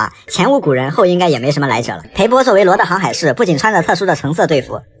只乔巴，前无古人，后应该也没什么来者了。裴波作为罗的航海士，不仅穿着特殊的橙色队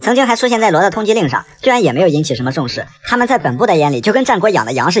服，曾经还出现在罗的通缉令上，居然也没有引起什么重视。他们在本部的眼里就跟战国养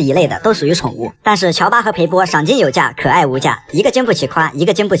的羊是一类的，都属于宠物。但是乔巴和裴波赏金有价，可爱无价，一个经不起夸，一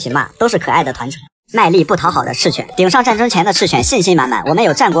个经不起骂，都是可爱的团成。卖力不讨好的赤犬，顶上战争前的赤犬信心满满。我们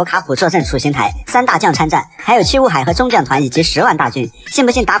有战国卡普坐镇楚行台，3大将参战，还有七武海和中将团以及10万大军。信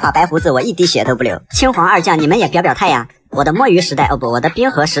不信打垮白胡子，我一滴血都不流。青黄2将，你们也表表态呀！我的摸鱼时代，哦不，我的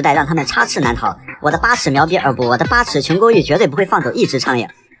冰河时代让他们插翅难逃。我的8尺苗兵，哦不，我的8尺琼勾玉绝对不会放走一只苍蝇。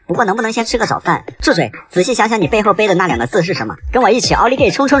不过能不能先吃个早饭？住嘴！仔细想想你背后背的那2个字是什么？跟我一起奥利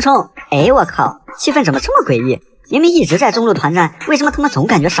给冲冲冲！哎，我靠，气氛怎么这么诡异？明明一直在中路团战，为什么他们总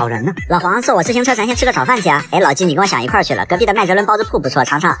感觉少人呢？老黄，坐我自行车，咱先吃个早饭去啊！哎，老季，你跟我想一块去了。隔壁的麦哲伦包子铺不错，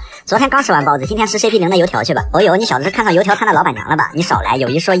尝尝。昨天刚吃完包子，今天吃 CP0的油条去吧。哦呦，你小子是看上油条摊的老板娘了吧？你少来，有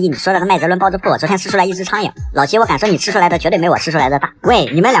一说一，你说了个麦哲伦包子铺，昨天吃出来一只苍蝇。老季，我敢说你吃出来的绝对没我吃出来的大。喂，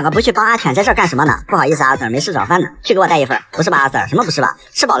你们2个不去帮阿犬在这儿干什么呢？不好意思，阿 Sir 没吃早饭呢，去给我带一份。不是吧，阿 Sir？ 什么不是吧？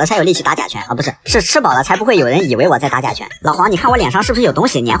吃饱了才有力气打甲醛啊，不是，是吃饱了才不会有人以为我在打甲醛。老黄，你看我脸上是不是有东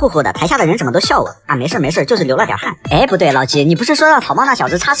西黏糊糊的？台下的人怎么都笑我啊？没事，就是流了点汗。哎，不对，老季，你不是说让草帽那小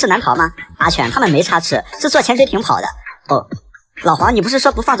子插翅难逃吗？阿犬他们没插翅，是坐潜水艇跑的。哦，老黄，你不是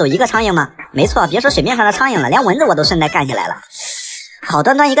说不放走一个苍蝇吗？没错，别说水面上的苍蝇了，连蚊子我都顺带干下来了。好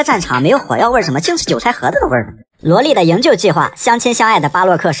端端一个战场，没有火药味，怎么竟是韭菜盒子的味呢？萝莉的营救计划，相亲相爱的巴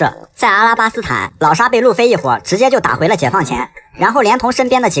洛克社。在阿拉巴斯坦，老沙被路飞一伙直接就打回了解放前，然后连同身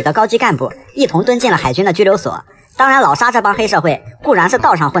边的几个高级干部一同蹲进了海军的拘留所。当然，老沙这帮黑社会固然是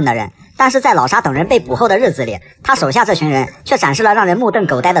道上混的人，但是在老沙等人被捕后的日子里，他手下这群人却展示了让人目瞪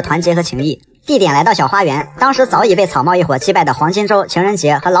口呆的团结和情谊。地点来到小花园，当时早已被草帽一伙击败的黄金周、情人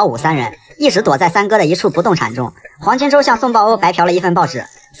节和老五3人一直躲在三哥的一处不动产中。黄金周向宋报欧白嫖了一份报纸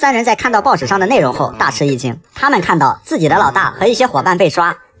，3人在看到报纸上的内容后大吃一惊。他们看到自己的老大和一些伙伴被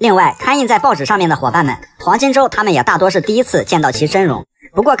抓，另外刊印在报纸上面的伙伴们，黄金周他们也大多是第一次见到其真容。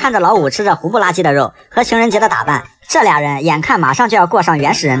不过看着老五吃着糊不拉几的肉和情人节的打扮，这2人眼看马上就要过上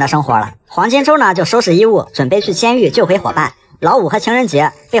原始人的生活了。黄金周呢就收拾衣物准备去监狱救回伙伴。老五和情人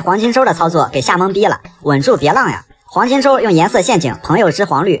节被黄金周的操作给吓懵逼了，稳住别浪呀！黄金周用颜色陷阱朋友之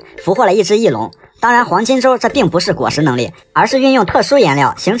黄绿俘获了一只翼龙。当然黄金周这并不是果实能力，而是运用特殊颜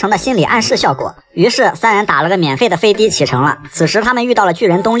料形成的心理暗示效果。于是3人打了个免费的飞的启程了。此时他们遇到了巨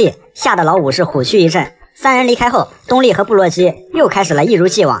人东丽，吓得老五是虎躯一震。3人离开后，东丽和布洛基又开始了一如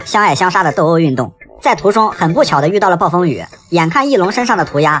既往相爱相杀的斗殴运动。在途中很不巧的遇到了暴风雨，眼看翼龙身上的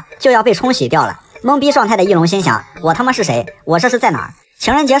涂鸦就要被冲洗掉了。懵逼状态的翼龙心想，我他妈是谁？我这是在哪儿？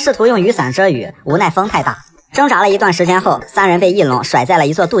情人节试图用雨伞遮雨，无奈风太大，挣扎了一段时间后，3人被翼龙甩在了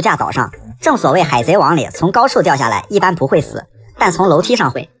一座度假岛上。正所谓海贼王里，从高处掉下来一般不会死，但从楼梯上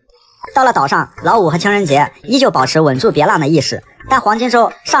会。到了岛上，老五和情人节依旧保持稳住别浪的意识，但黄金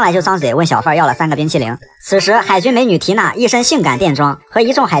周上来就张嘴问小贩要了3个冰淇淋。此时海军美女缇娜一身性感电装，和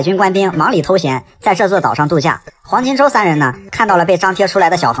一众海军官兵忙里偷闲，在这座岛上度假。黄金周3人呢，看到了被张贴出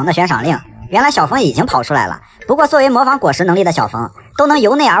来的小冯的悬赏令。原来小冯已经跑出来了，不过作为模仿果实能力的小冯，都能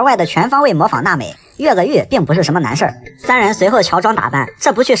由内而外的全方位模仿娜美，越个狱并不是什么难事儿。3人随后乔装打扮，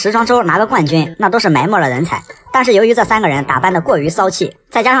这不去时装周拿个冠军，那都是埋没了人才。但是由于这3个人打扮的过于骚气，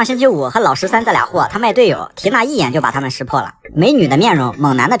再加上星期五和老13这俩货他卖队友，缇娜一眼就把他们识破了。美女的面容，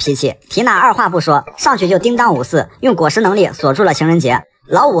猛男的脾气，缇娜二话不说上去就叮当五四，用果实能力锁住了情人节。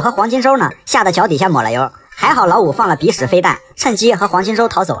老五和黄金周呢，吓得脚底下抹了油，还好老五放了鼻屎飞弹，趁机和黄金周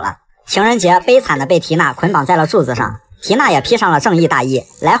逃走了。情人节悲惨的被缇娜捆绑在了柱子上，缇娜也披上了正义大衣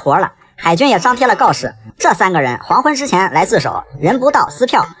来活了。海军也张贴了告示，这3个人黄昏之前来自首，人不到撕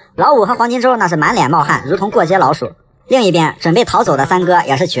票。老五和黄金周那是满脸冒汗，如同过街老鼠。另一边，准备逃走的三哥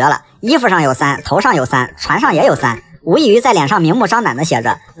也是绝了，衣服上有3，头上有3，船上也有3，无异于在脸上明目张胆的写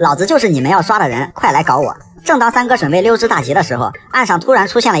着老子就是你们要抓的人，快来搞我。正当三哥准备溜之大吉的时候，岸上突然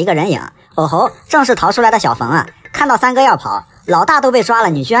出现了一个人影，哦吼，正是逃出来的小冯啊。看到三哥要跑，老大都被抓了，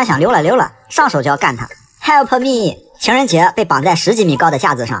你居然想溜了，上手就要干他。 Help me！ 情人节被绑在10几米高的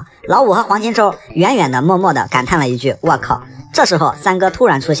架子上，老五和黄金周远远的默默的感叹了一句我靠。这时候三哥突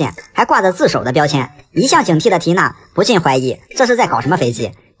然出现，还挂着自首的标签，一向警惕的缇娜不禁怀疑这是在搞什么飞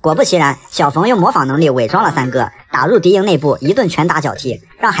机。果不其然，小冯用模仿能力伪装了三哥，打入敌营内部一顿拳打脚踢，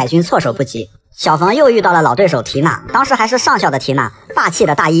让海军措手不及。小冯又遇到了老对手缇娜，当时还是上校的缇娜霸气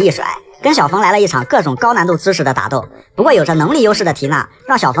的大衣一甩，跟小冯来了一场各种高难度姿势的打斗。不过有着能力优势的缇娜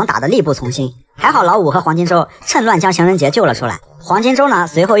让小冯打得力不从心，还好老五和黄金周趁乱将情人节救了出来。黄金周呢，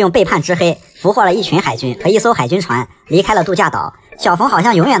随后用背叛之黑俘获了一群海军和一艘海军船，离开了度假岛。小冯好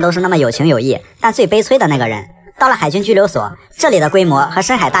像永远都是那么有情有义，但最悲催的那个人。到了海军拘留所，这里的规模和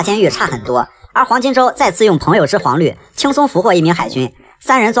深海大监狱差很多，而黄金周再次用朋友之黄绿轻松俘获一名海军。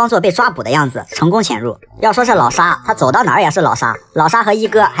3人装作被抓捕的样子，成功潜入。要说是老沙，他走到哪儿也是老沙。老沙和一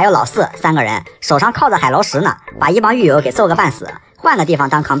哥还有老四3个人，手上靠着海捞石呢，把一帮狱友给揍个半死，换个地方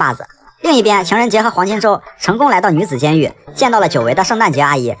当扛把子。另一边，情人节和黄金周成功来到女子监狱，见到了久违的圣诞节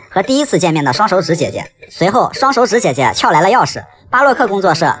阿姨和第一次见面的双手指姐姐。随后，双手指姐姐撬来了钥匙，巴洛克工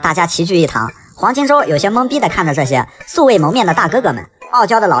作室大家齐聚一堂。黄金周有些懵逼的看着这些素未谋面的大哥哥们，傲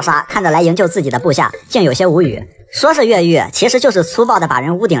娇的老沙看着来营救自己的部下，竟有些无语。说是越狱，其实就是粗暴的把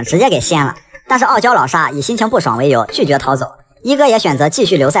人屋顶直接给掀了。但是傲娇老沙以心情不爽为由拒绝逃走，一哥也选择继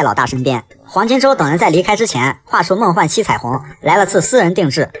续留在老大身边。黄金周等人在离开之前画出梦幻七彩虹，来了次私人定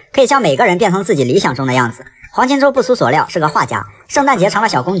制，可以将每个人变成自己理想中的样子。黄金周不出所料是个画家，圣诞节成了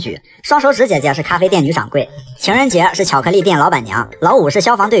小公举，双手指姐姐是咖啡店女掌柜，情人节是巧克力店老板娘，老五是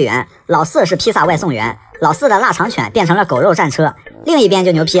消防队员，老四是披萨外送员，老四的腊肠犬变成了狗肉战车。另一边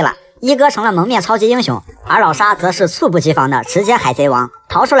就牛批了，一哥成了蒙面超级英雄，而老沙则是猝不及防的直接海贼王。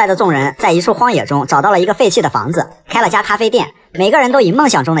逃出来的众人在一处荒野中找到了一个废弃的房子，开了家咖啡店，每个人都以梦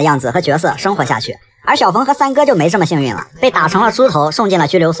想中的样子和角色生活下去。而小冯和三哥就没这么幸运了，被打成了猪头，送进了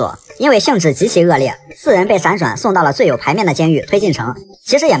拘留所。因为性质极其恶劣，4人被辗转送到了最有排面的监狱推进城。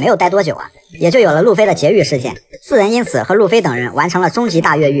其实也没有待多久啊，也就有了路飞的劫狱事件。4人因此和路飞等人完成了终极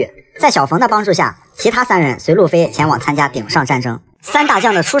大越狱。在小冯的帮助下，其他3人随路飞前往参加顶上战争。3大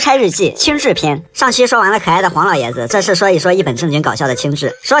将的出差日记轻质篇。上期说完了可爱的黄老爷子，这次说一说一本正经搞笑的轻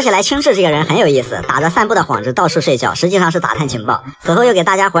质。说起来，轻质这个人很有意思，打着散步的幌子到处睡觉，实际上是打探情报。此后又给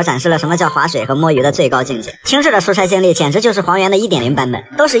大家伙展示了什么叫划水和摸鱼的最高境界。轻质的出差经历简直就是还原的 1.0 版本，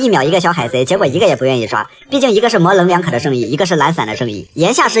都是1秒一个小海贼，结果一个也不愿意抓。毕竟一个是模棱两可的正义，一个是懒散的正义。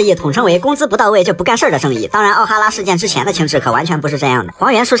言下之意统称为工资不到位就不干事的正义。当然奥哈拉事件之前的轻质可完全不是这样的，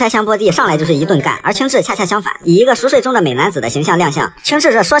还原出差香波地上来就是一顿干，而轻质恰恰相反，以一个熟睡中的美男子的形象亮相。轻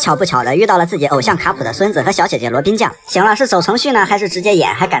质这说巧不巧的遇到了自己偶像卡普的孙子和小姐姐罗宾酱。行了，是走程序呢还是直接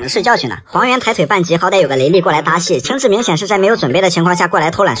演，还赶着睡觉去呢？黄猿抬腿半集，好歹有个雷利过来搭戏，轻质明显是在没有准备的情况下过来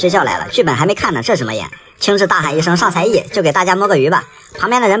偷懒睡觉来了，剧本还没看呢，这怎么演？轻质大喊一声上才艺，就给大家摸个鱼吧。旁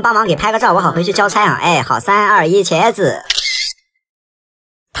边的人帮忙给拍个照，我好回去交差啊。哎，好，3、2、1，茄子。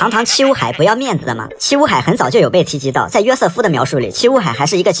堂堂七武海不要面子的吗？七武海很早就有被提及到，在约瑟夫的描述里，七武海还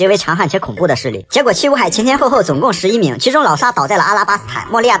是一个极为强悍且恐怖的势力。结果七武海前后总共11名，其中老沙倒在了阿拉巴斯坦，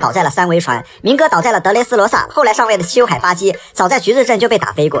莫利亚倒在了三维船，明哥倒在了德雷斯罗萨，后来上位的七武海巴基早在橘子镇就被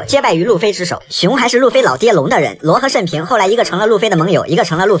打飞过，皆败于路飞之手。熊还是路飞老爹龙的人，罗和慎平后来一个成了路飞的盟友，一个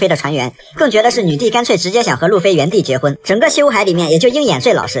成了路飞的船员，更觉得是女帝干脆直接想和路飞原地结婚。整个七武海里面也就鹰眼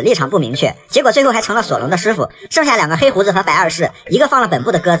最老实，立场不明确，结果最后还成了索隆的师傅，剩下2个黑胡子和白二世，一个放了本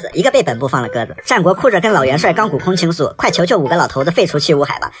部的鸽子，一个被本部放了鸽子。战国哭着跟老元帅钢骨空倾诉，快求求5个老头子废除七武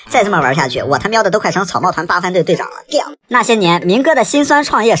海吧，再这么玩下去，我他喵的都快成草帽团8番队队长了。那些年明哥的辛酸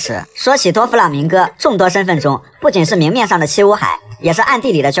创业史，说起多弗朗明哥，众多身份中不仅是明面上的七武海，也是暗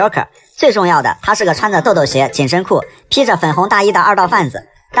地里的 Joker。最重要的，他是个穿着豆豆鞋、紧身裤、披着粉红大衣的2道贩子。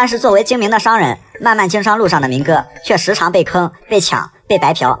但是作为精明的商人，漫漫经商路上的明哥却时常被坑、被抢、被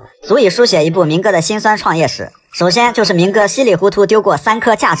白嫖，足以书写一部明哥的辛酸创业史。首先就是明哥稀里糊涂丢过3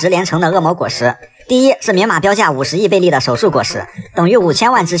颗价值连城的恶魔果实。第一是明码标价50亿贝利的手术果实，等于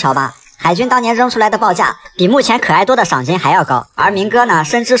5000万只乔巴。海军当年扔出来的报价比目前可爱多的赏金还要高，而明哥呢，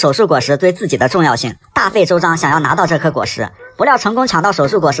深知手术果实对自己的重要性，大费周章想要拿到这颗果实。不料成功抢到手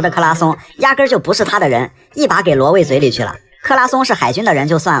术果实的克拉松压根就不是他的人，一把给罗喂嘴里去了。克拉松是海军的人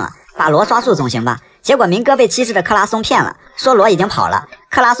就算了，把罗抓住总行吧。结果明哥被机智的克拉松骗了，说罗已经跑了，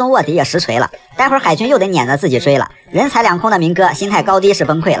克拉松卧底也实锤了，待会儿海军又得撵着自己追了。人财两空的明哥心态高低是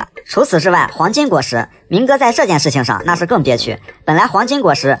崩溃了。除此之外，黄金果实，明哥在这件事情上那是更憋屈。本来黄金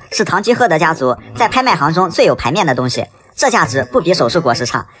果实是堂吉诃德家族在拍卖行中最有牌面的东西，这价值不比手术果实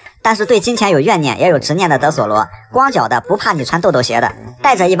差。但是对金钱有怨念也有执念的德索罗，光脚的不怕你穿豆豆鞋的，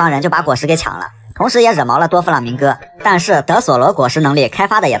带着一帮人就把果实给抢了。同时也惹毛了多弗朗明哥，但是德索罗果实能力开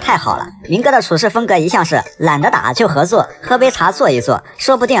发的也太好了。明哥的处事风格一向是懒得打就合作，喝杯茶坐一坐，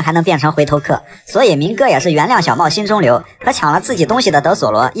说不定还能变成回头客。所以明哥也是原谅小帽心中留，和抢了自己东西的德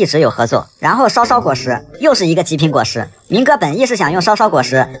索罗一直有合作。然后烧烧果实又是一个极品果实，明哥本意是想用烧烧果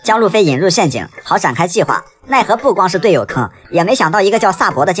实将路飞引入陷阱，好展开计划。奈何不光是队友坑，也没想到一个叫萨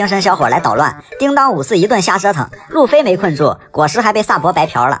博的精神小伙来捣乱，叮当五四一顿瞎折腾，路飞没困住，果实还被萨博白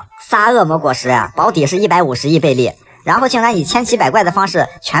嫖了。仨恶魔果实啊，保底是150亿贝利，然后竟然以千奇百怪的方式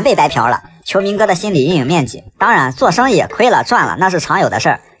全被白嫖了，求明哥的心理阴影面积。当然做生意亏了赚了那是常有的事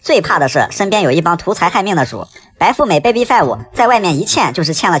儿，最怕的是身边有一帮图财害命的主。白富美 Baby Five 在外面一欠就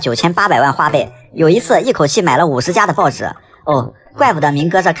是欠了9800万花呗，有一次一口气买了50家的报纸。哦，怪不得明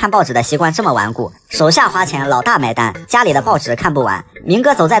哥这看报纸的习惯这么顽固，手下花钱老大买单，家里的报纸看不完。明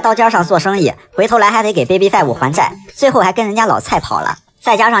哥走在刀尖上做生意，回头来还得给 Baby Five 还债，最后还跟人家老蔡跑了。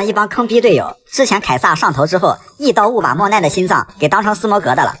再加上一帮坑逼队友，之前凯撒上头之后一刀误把莫奈的心脏给当成斯摩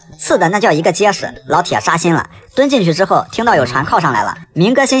格的了，刺的那叫一个结实，老铁扎心了。蹲进去之后听到有船靠上来了，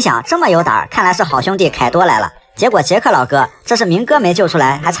明哥心想这么有胆，看来是好兄弟凯多来了。结果杰克老哥这是明哥没救出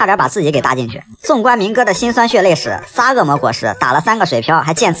来，还差点把自己给搭进去。纵观明哥的辛酸血泪史，仨恶魔果实打了3个水漂，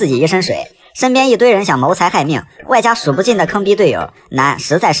还溅自己一身水，身边一堆人想谋财害命，外加数不尽的坑逼队友，难，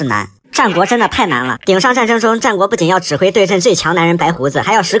实在是难。战国真的太难了，顶上战争中，战国不仅要指挥对阵最强男人白胡子，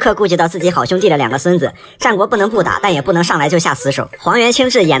还要时刻顾及到自己好兄弟的2个孙子。战国不能不打，但也不能上来就下死手。黄原清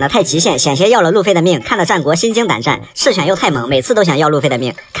志演得太极限，险些要了路飞的命，看得战国心惊胆战。赤犬又太猛，每次都想要路飞的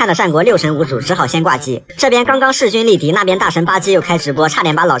命，看得战国6神无主，只好先挂机。这边刚刚势均力敌，那边大神巴基又开直播，差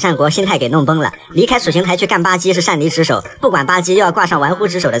点把老战国心态给弄崩了。离开处刑台去干巴基是擅离职守，不管巴基又要挂上玩忽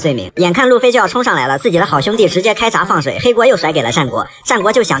职守的罪名。眼看路飞就要冲上来了，自己的好兄弟直接开闸放水，黑锅又甩给了战国。战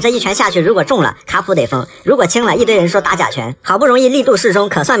国就想这一拳下去，如果中了卡普得封，如果轻了一堆人说打假拳，好不容易力度适中，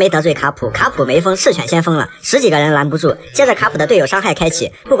可算没得罪卡普，卡普没封，赤犬先封了，10几个人拦不住，接着卡普的队友伤害开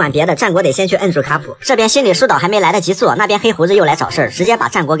启，不管别的，战国得先去摁住卡普。这边心理疏导还没来得及做，那边黑胡子又来找事儿，直接把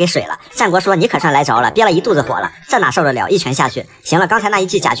战国给水了。战国说你可算来着了，憋了一肚子火了，这哪受得了，一拳下去，行了，刚才那一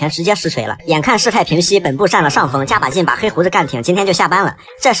记假拳直接实锤了。眼看事态平息，本部占了上风，加把劲把黑胡子干挺，今天就下班了。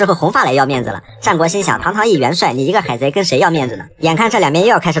这时候红发来要面子了，战国心想堂堂一元帅，你一个海贼跟谁要面子呢？眼看这两边又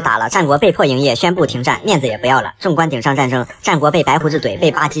要开始打了，战国被迫营业，宣布停战，面子也不要了。纵观顶上战争，战国被白胡子怼，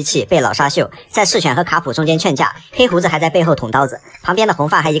被巴基气，被老沙秀，在赤犬和卡普中间劝架，黑胡子还在背后捅刀子，旁边的红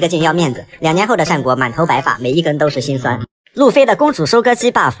发还一个劲要面子。2年后的战国满头白发，每一根都是心酸。路飞的公主收割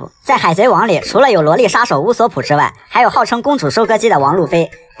机 buff 在海贼王里，除了有萝莉杀手乌索普之外，还有号称公主收割机的王路飞。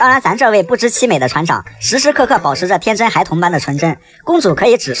当然咱这位不知其美的船长时时刻刻保持着天真孩童般的纯真，公主可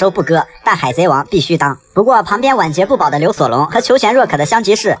以只收不割，但海贼王必须当。不过旁边晚节不保的刘索隆和求贤若渴的香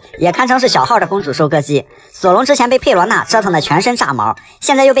吉士也堪称是小号的公主收割机。索隆之前被佩罗娜折腾的全身炸毛，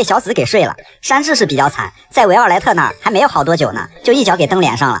现在又被小紫给睡了。山治是比较惨，在维奥莱特那儿还没有好多久呢，就一脚给蹬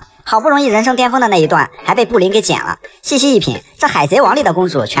脸上了。好不容易人生巅峰的那一段还被布林给剪了。细细一品，这海贼王里的公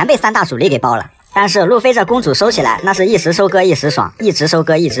主全被3大主力给包了。但是路飞这公主收起来，那是一时收割一时爽，一直收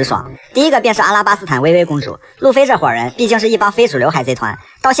割一直爽。第一个便是阿拉巴斯坦薇薇公主。路飞这伙人毕竟是一帮非主流海贼团，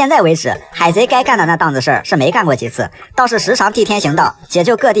到现在为止，海贼该干的那档子事儿是没干过几次，倒是时常替天行道，解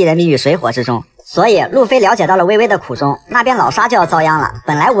救各地人民于水火之中。所以路飞了解到了薇薇的苦衷，那边老沙就要遭殃了。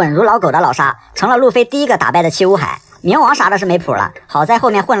本来稳如老狗的老沙，成了路飞第一个打败的七武海。冥王啥的是没谱了，好在后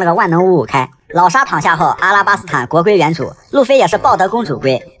面混了个万能555开。老沙躺下后，阿拉巴斯坦国归原主，路飞也是抱得公主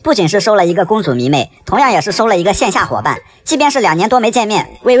归，不仅是收了一个公主迷妹，同样也是收了一个线下伙伴。即便是2年多没见面，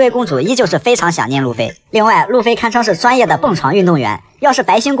薇薇公主依旧是非常想念路飞。另外，路飞堪称是专业的蹦床运动员，要是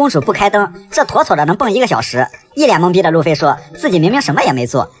白星公主不开灯，这妥妥的能蹦1个小时。一脸懵逼的路飞说自己明明什么也没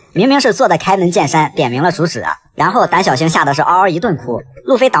做，明明是做的开门见山，点明了主旨啊。然后胆小星吓得是嗷嗷一顿哭，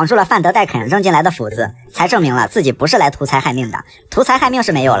路飞挡住了范德戴肯扔进来的斧子，才证明了自己不是来图财害命的。图财害命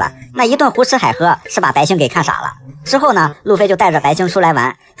是没有了，那一顿胡吃海喝是把白星给看傻了。之后呢，路飞就带着白星出来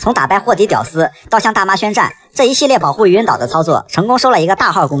玩，从打败货底屌丝到向大妈宣战，这一系列保护鱼云岛的操作，成功收了一个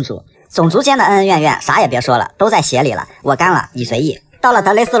大号公主。种族间的恩恩怨怨啥也别说了，都在血里了，我干了你随意。到了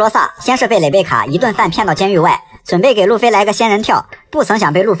德雷斯罗萨，先是被蕾贝卡一顿饭骗到监狱外，准备给路飞来个仙人跳，不曾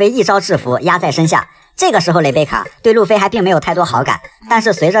想被路飞一招制服，压在身下。这个时候，蕾贝卡对路飞还并没有太多好感，但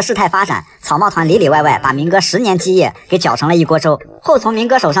是随着事态发展，草帽团里里外外把明哥10年基业给搅成了一锅粥，后从明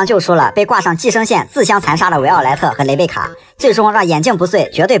哥手上救出了被挂上寄生线自相残杀的维奥莱特和蕾贝卡，最终让眼镜不碎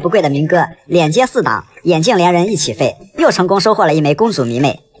绝对不跪的明哥脸接4档，眼镜连人一起废，又成功收获了一枚公主迷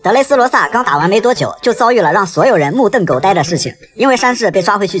妹。德雷斯罗萨刚打完没多久，就遭遇了让所有人目瞪口呆的事情。因为山治被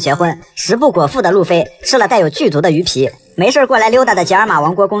抓回去结婚，食不果腹的路飞吃了带有剧毒的鱼皮，没事过来溜达的吉尔玛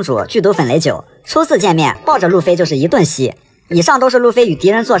王国公主剧毒粉雷酒，初次见面抱着路飞就是一顿吸。以上都是路飞与敌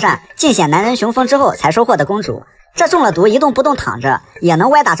人作战尽显男人雄风之后才收获的公主。这中了毒一动不动躺着也能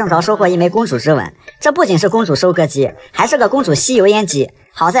歪打正着收获一枚公主之吻，这不仅是公主收割机，还是个公主吸油烟机，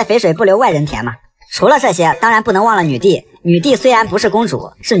好在肥水不流外人田嘛。除了这些，当然不能忘了女帝。女帝虽然不是公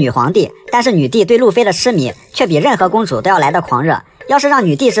主，是女皇帝，但是女帝对路飞的痴迷却比任何公主都要来得狂热。要是让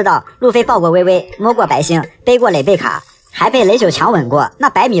女帝知道路飞抱过薇薇，摸过白星，背过蕾贝卡，还被雷九强吻过，那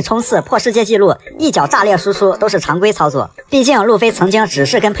100米冲刺破世界纪录，一脚炸裂输出都是常规操作。毕竟路飞曾经只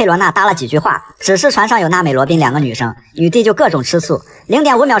是跟佩罗娜搭了几句话，只是船上有娜美罗宾2个女生，女帝就各种吃醋。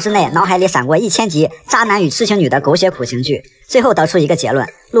0.5秒之内，脑海里闪过1000集渣男与痴情女的狗血苦情剧，最后得出一个结论：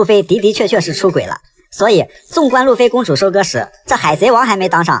路飞的确是出轨了。所以，纵观路飞公主收割史，这海贼王还没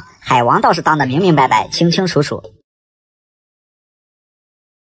当上，海王倒是当得明明白白、清清楚楚。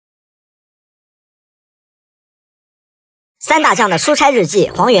3大将的出差日记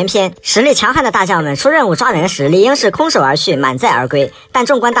黄猿篇，实力强悍的大将们出任务抓人时，理应是空手而去，满载而归。但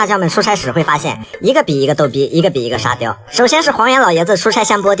纵观大将们出差时，会发现一个比一个逗逼，一个比一个沙雕。首先是黄猿老爷子出差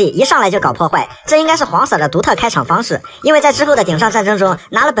香波地，一上来就搞破坏，这应该是黄色的独特开场方式。因为在之后的顶上战争中，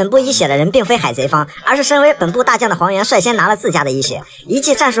拿了本部一血的人并非海贼方，而是身为本部大将的黄猿率先拿了自家的一血，一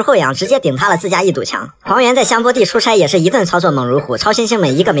记战术后仰，直接顶塌了自家一堵墙。黄猿在香波地出差也是一顿操作猛如虎，超新星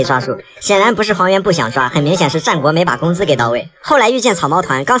们一个没抓住，显然不是黄猿不想抓，很明显是战国没把工资给到位。后来遇见草帽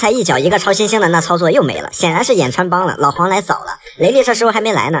团，刚才一脚一个超新星的那操作又没了，显然是眼穿帮了，老黄来早了。雷利这时候还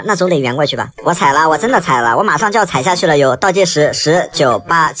没来呢，那总得圆过去吧。我踩了，我真的踩了，我马上就要踩下去了哟。倒计时10、9、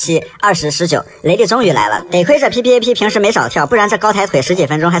8、7、20、19，雷利终于来了。得亏这 PPAP 平时没少跳，不然这高抬腿10几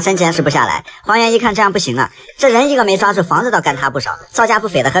分钟还真坚持不下来。黄猿一看这样不行啊，这人一个没抓住，房子倒干塌不少，造价不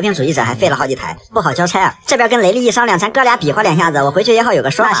菲的和平主义者还废了好几台，不好交差啊。这边跟雷利一商量，咱哥俩比划2下子，我回去也好有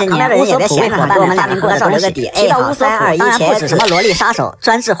个说法。那些年人也别闲着，给我们俩名过的照留个底。提到乌索普，当然不止什么萝莉杀手，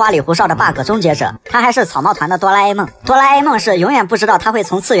专治花里胡哨的 bug 终结者，他还是草帽团的哆啦 A 梦。哆啦 A 梦是永远不知道他会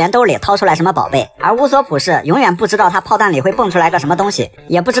从次元兜里掏出来什么宝贝，而乌索普是永远不知道他炮弹里会蹦出来个什么东西，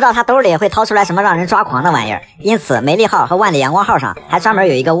也不知道他兜里会掏出来什么让人抓狂的玩意儿。因此梅利号和万里阳光号上还专门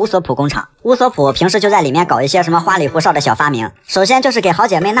有一个乌索普工厂，乌索普平时就在里面搞一些什么花里胡哨的小发明。首先就是给好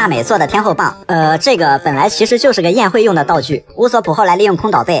姐妹娜美做的天后棒，这个本来其实就是个宴会用的道具，乌索普后来利用空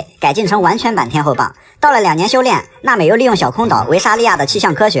岛贝改进成完全版天后棒。到了2年修炼，娜美又利用小空岛维沙利亚的气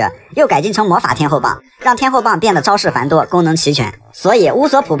象科学又改进成魔法天后棒，让天后棒变得招式繁多，功能齐全。所以乌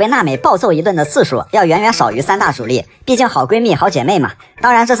索普被娜美暴揍一顿的次数要远远少于3大主力，毕竟好闺蜜好姐妹嘛。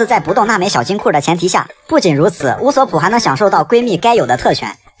当然这是在不动娜美小金库的前提下。不仅如此，乌索普还能享受到闺蜜该有的特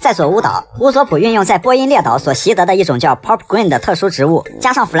权。在佐乌岛，乌索普运用在波音列岛所习得的一种叫 Pop Green 的特殊植物，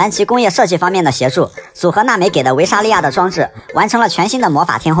加上弗兰奇工业设计方面的协助，组合娜美给的维沙利亚的装置，完成了全新的魔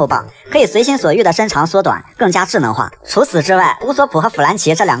法天后棒，可以随心所欲的伸长缩短，更加智能化。除此之外，乌索普和弗兰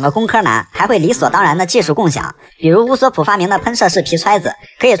奇这2个工科男还会理所当然的技术共享，比如乌索普发明的喷射式皮揣子，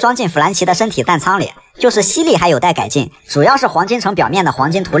可以装进弗兰奇的身体弹仓里，就是吸力还有待改进，主要是黄金城表面的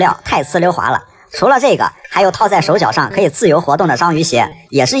黄金涂料太呲溜滑了。除了这个，还有套在手脚上可以自由活动的章鱼鞋，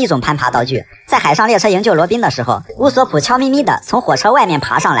也是一种攀爬道具。在海上列车营救罗宾的时候，乌索普悄咪咪的从火车外面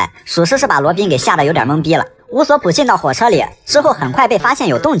爬上来，属实是把罗宾给吓得有点懵逼了。乌索普进到火车里之后，很快被发现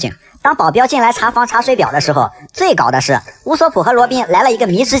有动静。当保镖进来查房查水表的时候，最搞的是乌索普和罗宾来了一个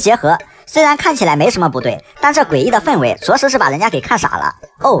迷之结合。虽然看起来没什么不对，但这诡异的氛围着实是把人家给看傻了。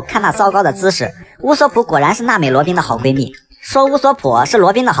哦，看那糟糕的姿势，乌索普果然是娜美罗宾的好闺蜜。说乌索普是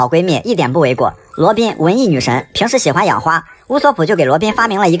罗宾的好闺蜜一点不为过。罗宾文艺女神，平时喜欢养花，乌索普就给罗宾发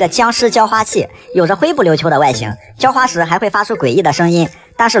明了一个僵尸浇花器，有着灰不溜秋的外形，浇花时还会发出诡异的声音。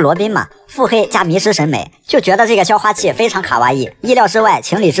但是罗宾嘛，腹黑加迷失审美，就觉得这个浇花器非常卡哇伊，意料之外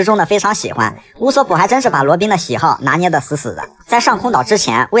情理之中的非常喜欢。乌索普还真是把罗宾的喜好拿捏得死死的。在上空岛之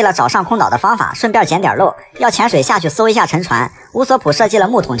前，为了找上空岛的方法，顺便捡点漏，要潜水下去搜一下沉船，乌索普设计了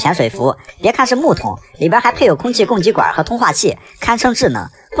木桶潜水服，别看是木桶，里边还配有空气供给管和通话器，堪称智能。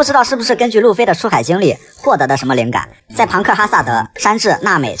不知道是不是根据路飞的出海经历获得的什么灵感。在庞克哈萨德、山治、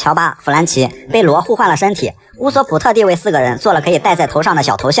娜美、乔巴、弗兰奇被罗互换了身体，乌索普特地为4个人做了可以戴在头上的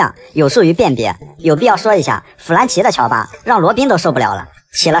小头像，有助于辨别。有必要说一下，弗兰奇的乔巴让罗宾都受不了了。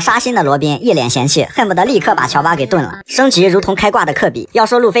起了杀心的罗宾一脸嫌弃，恨不得立刻把乔巴给炖了。升级如同开挂的科比，要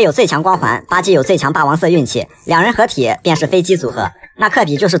说路飞有最强光环，巴基有最强霸王色运气，两人合体便是飞机组合。那科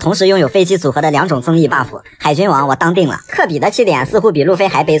比就是同时拥有飞机组合的两种增益 buff， 海军王我当定了。科比的起点似乎比路飞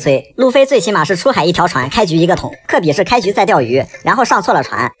还悲催，路飞最起码是出海一条船，开局一个桶，科比是开局在钓鱼，然后上错了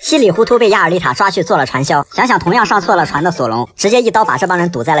船，稀里糊涂被亚尔丽塔抓去做了传销。想想同样上错了船的索隆，直接一刀把这帮人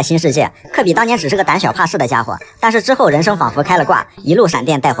堵在了新世界。科比当年只是个胆小怕事的家伙，但是之后人生仿佛开了挂，一路闪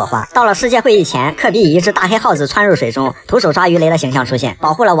电带火花。到了世界会议前，科比以一只大黑耗子窜入水中，徒手抓鱼雷的形象出现，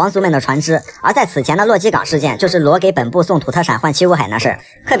保护了王族们的船只。而在此前的洛基港事件，就是罗给本部送土特产换七武海那事儿，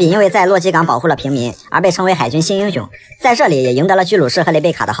科比因为在洛基港保护了平民，而被称为海军新英雄，在这里也赢得了居鲁士和雷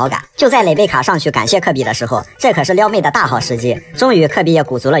贝卡的好感。就在雷贝卡上去感谢科比的时候，这可是撩妹的大好时机。终于科比也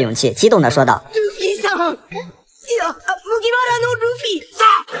鼓足了勇气，激动地说道：“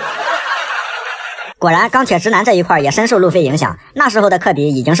果然，钢铁直男这一块也深受路飞影响。那时候的科比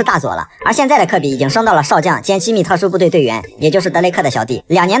已经是大佐了，而现在的科比已经升到了少将兼机密特殊部队队员，也就是德雷克的小弟。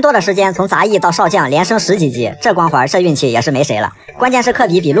2年多的时间，从杂役到少将，连升10几级，这光环这运气也是没谁了。关键是科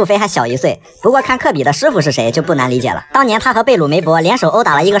比比路飞还小1岁，不过看科比的师傅是谁就不难理解了。当年他和贝鲁梅伯联手殴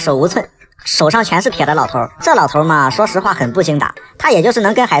打了一个手无寸，手上全是铁的老头，这老头嘛，说实话很不经打，他也就是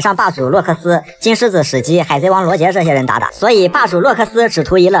能跟海上霸主洛克斯、金狮子史基、海贼王罗杰这些人打打，所以霸主洛克斯只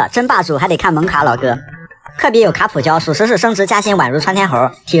图一乐，真霸主还得看蒙卡老哥。科比有卡普胶，属实是升职加薪宛如窜天猴，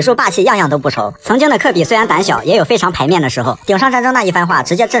体术霸气样样都不愁。曾经的科比虽然胆小，也有非常排面的时候。顶上战争那一番话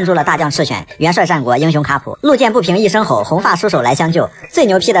直接镇住了大将赤犬，元帅战国英雄卡普。路见不平一声吼，红发出手来相救。最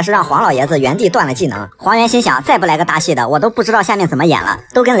牛批的是让黄老爷子原地断了技能。黄猿心想，再不来个大戏的，我都不知道下面怎么演了。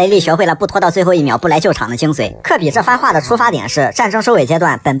都跟雷利学会了不拖到最后一秒不来救场的精髓。科比这番话的出发点是，战争收尾阶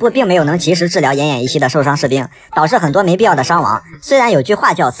段，本部并没有能及时治疗奄奄一息的受伤士兵，导致很多没必要的伤亡。虽然有句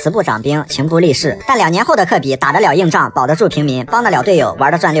话叫慈不掌兵，情不立事，但2年后的科比打得了硬仗，保得住平民，帮得了队友，玩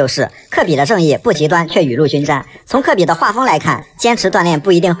得转6世。科比的正义不极端，却雨露均沾。从科比的画风来看，坚持锻炼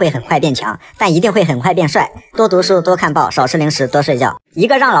不一定会很快变强，但一定会很快变帅。多读书，多看报，少吃零食，多睡觉。一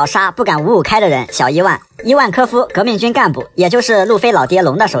个让老沙不敢5-5开的人，小伊万科夫，革命军干部，也就是路飞老爹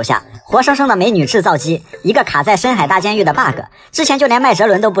龙的手下，活生生的美女制造机，一个卡在深海大监狱的 bug。之前就连麦哲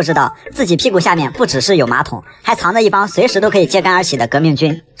伦都不知道自己屁股下面不只是有马桶，还藏着一帮随时都可以揭竿而起的革命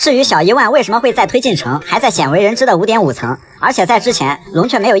军。至于小伊万为什么会在推进城还在鲜为人知的5.5层，而且在之前龙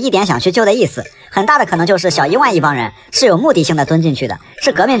却没有一点想去救的意思，很大的可能就是小伊万一帮人是有目的性的蹲进去的，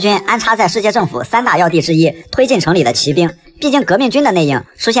是革命军安插在世界政府3大要地之一推进城里的骑兵。毕竟革命军的内应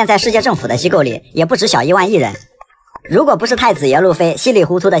出现在世界政府的机构里也不止小伊万一人。如果不是太子爷路飞稀里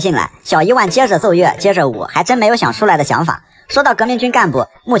糊涂的进来，小伊万接着奏乐接着舞，还真没有想出来的想法。说到革命军干部，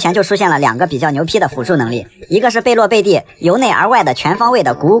目前就出现了2个比较牛批的辅助能力，一个是贝洛贝蒂由内而外的全方位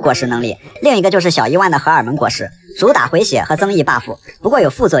的鼓舞果实能力，另一个就是小伊万的荷尔蒙果实，主打回血和增益 buff， 不过有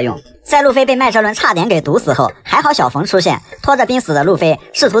副作用。在路飞被麦哲伦差点给毒死后，还好小冯出现，拖着濒死的路飞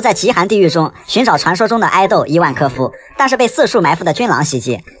试图在极寒地狱中寻找传说中的爱豆伊万科夫，但是被4处埋伏的军狼袭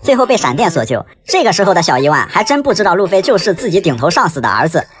击，最后被闪电所救。这个时候的小伊万还真不知道路飞就是自己顶头上司的儿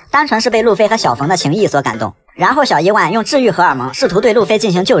子，单纯是被路飞和小冯的情谊所感动。然后小伊万用治愈荷尔蒙试图对路飞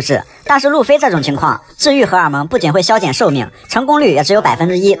进行救治，但是路飞这种情况，治愈荷尔蒙不仅会消减寿命，成功率也只有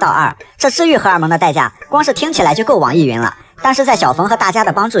1%到2%，这治愈荷尔蒙的代价光是听起来就够网易云了。但是在小冯和大家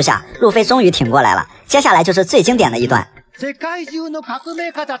的帮助下，路飞终于挺过来了。接下来就是最经典的一段。世界中の革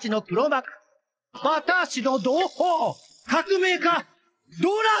命家たちの黒幕、私の同胞、革命家ド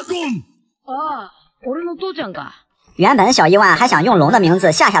ラゴン。ああ、俺の父ちゃんか。原本小伊万还想用龙的名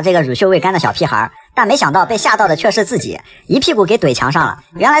字吓吓这个乳臭未干的小屁孩，但没想到被吓到的却是自己，一屁股给怼墙上了。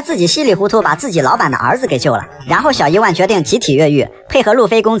原来自己稀里糊涂把自己老板的儿子给救了。然后小伊万决定集体越狱，配合路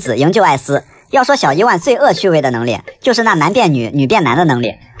飞公子营救艾斯。要说小伊万最恶趣味的能力，就是那男变女，女变男的能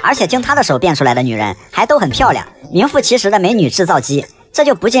力，而且经他的手变出来的女人还都很漂亮，名副其实的美女制造机。这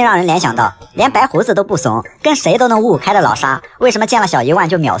就不禁让人联想到，连白胡子都不怂，跟谁都能5-5开的老沙，为什么见了小伊万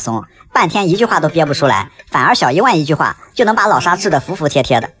就秒怂，半天一句话都憋不出来，反而小伊万一句话就能把老沙治得服服帖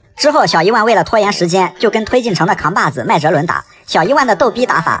帖的。之后小伊万为了拖延时间，就跟推进城的扛把子麦哲伦打。小伊万的逗逼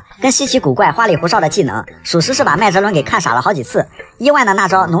打法跟稀奇古怪花里胡哨的技能，属实是把麦哲伦给看傻了好几次。伊万的那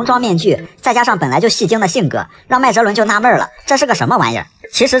招浓妆面具，再加上本来就戏精的性格，让麦哲伦就纳闷了，这是个什么玩意儿？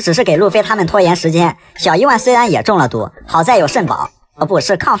其实只是给路飞他们拖延时间。小伊万虽然也中了毒，好在有肾宝，不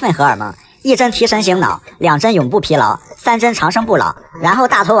是亢奋荷尔蒙，1针提神醒脑，2针永不疲劳，3针长生不老，然后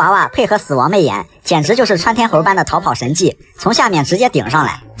大头娃娃配合死亡媚眼，简直就是窜天猴般的逃跑神技，从下面直接顶上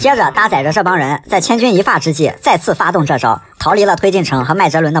来。接着搭载着这帮人，在千钧一发之际再次发动这招，逃离了推进城和麦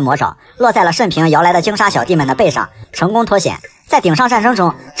哲伦的魔爪，落在了慎平摇来的鲸鲨小弟们的背上，成功脱险。在顶上战争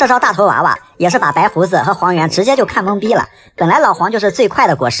中，这招大头娃娃也是把白胡子和黄猿直接就看懵逼了。本来老黄就是最快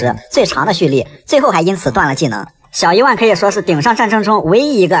的果实，最长的蓄力，最后还因此断了技能。小一万可以说是顶上战争中唯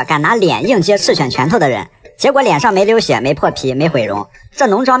一一个敢拿脸硬接赤犬拳头的人，结果脸上没流血，没破皮，没毁容，这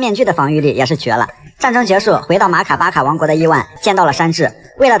浓妆面具的防御力也是绝了。战争结束，回到马卡巴卡王国的伊万见到了山治，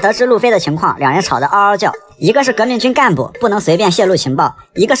为了得知路飞的情况，两人吵得嗷嗷叫。一个是革命军干部，不能随便泄露情报，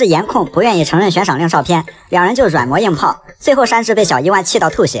一个是颜控，不愿意承认悬赏令照片，两人就软磨硬泡，最后山治被小一万气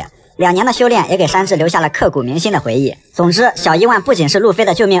到吐血。2年的修炼也给山治留下了刻骨铭心的回忆。总之，小一万不仅是路飞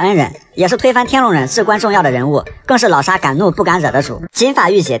的救命恩人，也是推翻天龙人至关重要的人物，更是老沙敢怒不敢惹的主。金发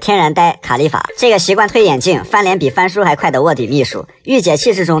御姐天然呆卡利法，这个习惯推眼镜、翻脸比翻书还快的卧底秘书，御姐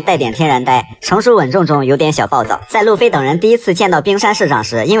气质中带点天然呆，成熟稳重中有点小暴躁。在路飞等人第一次见到冰山市长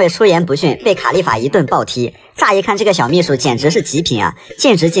时，因为出言不逊被卡利法一顿暴踢。乍一看，这个小秘书简直是极品啊，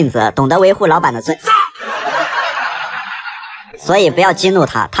尽职尽责，懂得维护老板的尊。所以不要激怒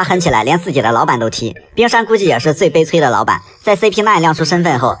他，他狠起来连自己的老板都踢。冰山估计也是最悲催的老板，在 CP9 亮出身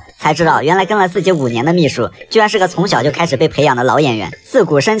份后，才知道原来跟了自己5年的秘书，居然是个从小就开始被培养的老演员。自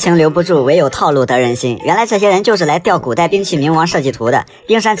古深情留不住，唯有套路得人心。原来这些人就是来调古代兵器冥王设计图的。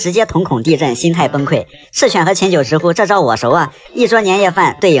冰山直接瞳孔地震，心态崩溃。赤犬和秦九直呼这招我熟啊！一桌年夜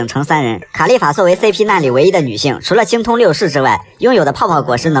饭对影成3人。卡利法作为 CP9 里唯一的女性，除了精通6式之外，拥有的泡泡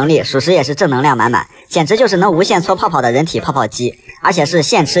果实能力属实也是正能量满满，简直就是能无限搓泡泡的人体泡泡机，而且是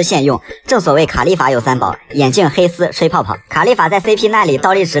现吃现用。正所谓卡利法有3宝：眼镜、黑丝、吹泡泡。卡利法在 CP9 里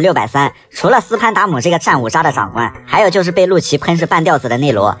倒立值630，除了斯潘达姆这个战五渣的长官，还有就是被陆琪喷是半吊子的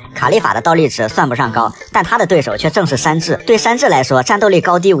内罗。卡利法的倒立值算不上高，但他的对手却正是山治。对山治来说，战斗力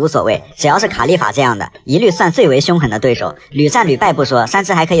高低无所谓，只要是卡利法这样的，一律算最为凶狠的对手。屡战屡败不说，山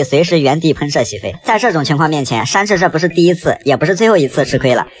治还可以随时原地喷射起飞。在这种情况面前，山治这不是第一次，也不是最后一次吃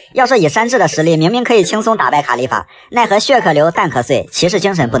亏了。要说以山治的实力，明明可以轻松打败卡利法，奈何血可流蛋可碎，骑士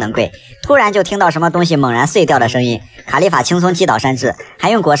精神不能跪。突然就听到什么东西猛然碎掉的声音，卡利法轻松击倒山治，还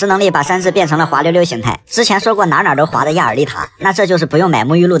用果实能力把山治变成了滑溜溜形态。之前说过哪哪都滑的亚尔丽塔，那这就是不用买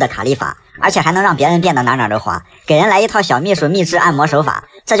沐浴露的卡利法，而且还能让别人变得哪哪都滑，给人来一套小秘书秘制按摩手法，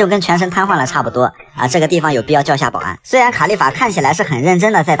这就跟全身瘫痪了差不多啊！这个地方有必要叫下保安。虽然卡利法看起来是很认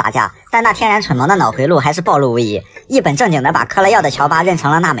真的在打架，但那天然蠢萌的脑回路还是暴露无遗，一本正经的把嗑了药的乔巴认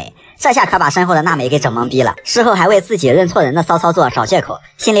成了娜美，这下可把身后的娜美给整懵逼了。事后还为自己认错人的骚操作找借口，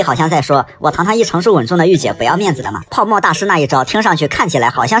心里好像在说，我堂堂一成熟稳重的御姐不要面子的嘛。泡沫大师那一招听上去看起来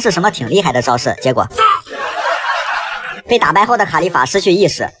好像是什么挺厉害的招式，结果被打败后的卡利法失去意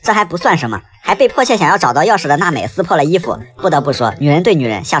识，这还不算什么，还被迫切想要找到钥匙的娜美撕破了衣服。不得不说，女人对女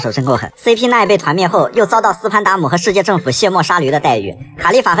人下手真够狠。CP9 被团灭后，又遭到斯潘达姆和世界政府卸磨杀驴的待遇，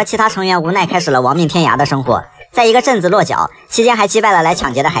卡利法和其他成员无奈开始了亡命天涯的生活。在一个镇子落脚期间，还击败了来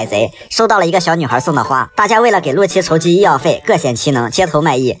抢劫的海贼，收到了一个小女孩送的花。大家为了给陆琪筹集医药费，各显其能，街头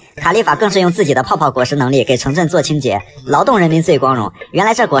卖艺。卡利法更是用自己的泡泡果实能力给城镇做清洁，劳动人民最光荣。原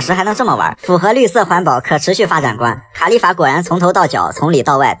来这果实还能这么玩，符合绿色环保可持续发展观。卡利法果然从头到脚，从里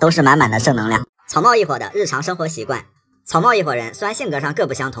到外都是满满的正能量。草帽一伙的日常生活习惯。草帽一伙人虽然性格上各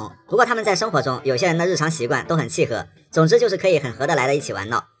不相同，不过他们在生活中有些人的日常习惯都很契合，总之就是可以很合得来的一起玩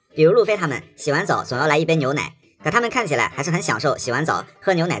闹。比如路飞他们洗完澡总要来一杯牛奶，可他们看起来还是很享受洗完澡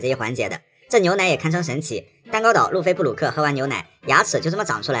喝牛奶这一环节的。这牛奶也堪称神奇，蛋糕岛路飞布鲁克喝完牛奶牙齿就这么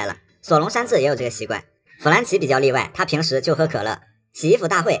长出来了。索隆山治也有这个习惯，弗兰奇比较例外，他平时就喝可乐。洗衣服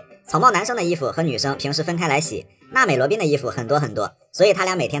大会，草帽男生的衣服和女生平时分开来洗，娜美罗宾的衣服很多很多，所以他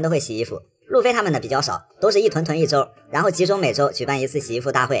俩每天都会洗衣服。路飞他们的比较少，都是一囤囤一周，然后集中每周举办一次洗衣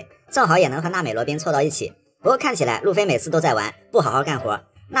服大会，正好也能和娜美罗宾凑到一起。不过看起来路飞每次都在玩，不好好干活。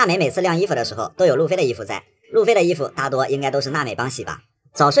娜美每次晾衣服的时候都有路飞的衣服在，路飞的衣服大多应该都是娜美帮洗吧。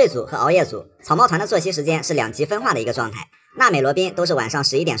早睡组和熬夜组，草帽团的作息时间是2极分化的一个状态。娜美罗宾都是晚上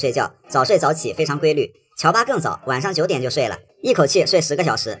11点睡觉，早睡早起非常规律。乔巴更早，晚上9点就睡了，一口气睡10个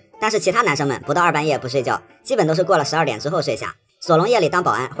小时。但是其他男生们不到2半夜不睡觉，基本都是过了12点之后睡下。索隆夜里当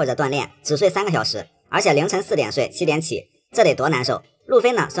保安或者锻炼，只睡3个小时，而且凌晨4点睡7点起，这得多难受。路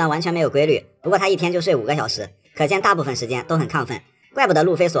飞呢，虽然完全没有规律，不过他一天就睡5个小时，可见大部分时间都很亢奋。怪不得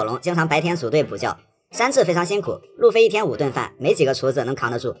路飞索隆经常白天组队补觉。山治非常辛苦，路飞一天5顿饭，没几个厨子能扛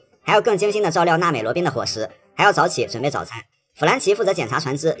得住，还要更精心的照料娜美罗宾的伙食，还要早起准备早餐。弗兰奇负责检查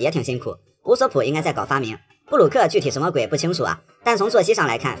船只也挺辛苦，乌索普应该在搞发明，布鲁克具体什么鬼不清楚啊，但从作息上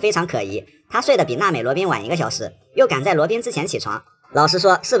来看非常可疑，他睡得比娜美罗宾晚1个小时，又赶在罗宾之前起床。老实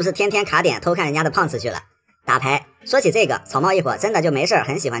说，是不是天天卡点偷看人家的胖次去了？打牌，说起这个，草帽一伙真的就没事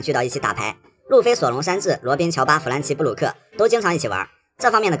很喜欢聚到一起打牌。路飞、索隆、山治、罗宾、乔巴、弗兰奇、布鲁克都经常一起玩，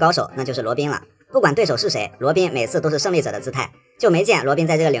这方面的高手那就是罗宾了。不管对手是谁，罗宾每次都是胜利者的姿态，就没见罗宾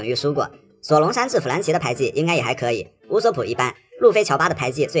在这个领域输过。索隆、山治、弗兰奇的牌技应该也还可以，乌索普一般，路飞、乔巴的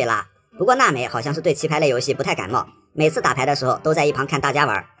牌技最拉。不过娜美好像是对棋牌类游戏不太感冒，每次打牌的时候都在一旁看大家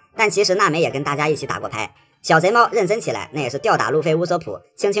玩。但其实娜美也跟大家一起打过牌。小贼猫认真起来，那也是吊打路飞、乌索普，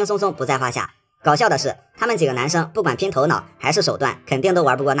轻轻松松不在话下。搞笑的是，他们几个男生不管拼头脑还是手段，肯定都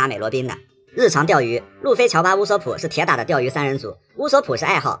玩不过娜美、罗宾的。日常钓鱼，路飞、乔巴、乌索普是铁打的钓鱼三人组。乌索普是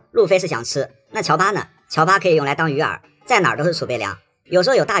爱好，路飞是想吃。那乔巴呢？乔巴可以用来当鱼饵，在哪儿都是储备粮。有时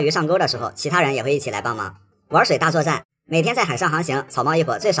候有大鱼上钩的时候，其他人也会一起来帮忙。玩水大作战，每天在海上航行，草帽一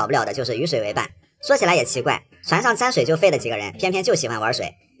伙最少不了的就是与水为伴。说起来也奇怪，船上沾水就废的几个人，偏偏就喜欢玩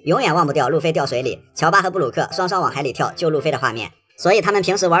水，永远忘不掉路飞掉水里，乔巴和布鲁克双双往海里跳救路飞的画面。所以他们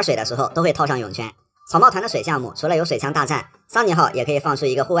平时玩水的时候都会套上泳圈。草帽团的水项目除了有水枪大战，桑尼号也可以放出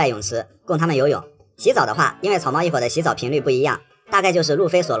一个户外泳池供他们游泳。洗澡的话，因为草帽一伙的洗澡频率不一样，大概就是路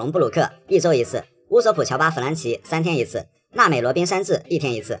飞、索隆、布鲁克1周1次，乌索普、乔巴、弗兰奇3天1次，娜美、罗宾、山治1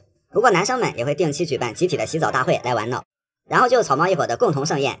天1次。不过男生们也会定期举办集体的洗澡大会来玩闹。然后就是草帽一伙的共同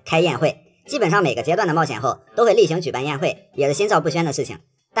盛宴开宴会，基本上每个阶段的冒险后都会例行举办宴会，也是心照不宣的事情。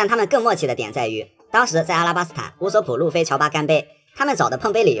但他们更默契的点在于，当时在阿拉巴斯坦，乌索普、路飞、乔巴干杯，他们找的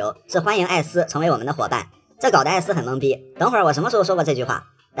碰杯理由是欢迎艾斯成为我们的伙伴，这搞得艾斯很懵逼。等会儿我什么时候说过这句话？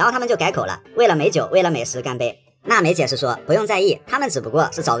然后他们就改口了，为了美酒，为了美食干杯。娜美解释说不用在意，他们只不过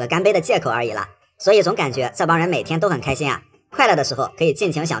是找个干杯的借口而已啦。所以总感觉这帮人每天都很开心啊，快乐的时候可以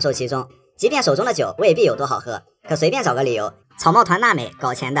尽情享受其中，即便手中的酒未必有多好喝，可随便找个理由。草帽团娜美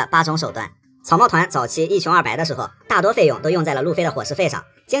搞钱的8种手段。草帽团早期一穷二白的时候，大多费用都用在了路飞的伙食费上，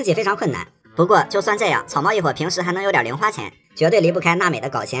经济非常困难。不过就算这样，草帽一伙平时还能有点零花钱，绝对离不开娜美的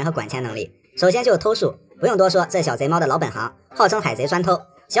搞钱和管钱能力。首先就是偷术，不用多说，这小贼猫的老本行，号称海贼专偷，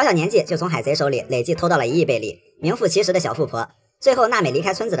小小年纪就从海贼手里累计偷到了1亿贝利，名副其实的小富婆。最后娜美离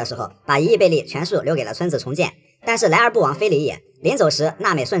开村子的时候，把1亿贝利全数留给了村子重建，但是来而不往非礼也，临走时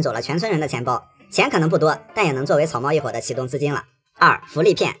娜美顺走了全村人的钱包，钱可能不多，但也能作为草帽一伙的启动资金了。2. 福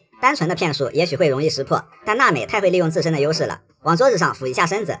利骗，单纯的骗术也许会容易识破，但娜美太会利用自身的优势了，往桌子上俯一下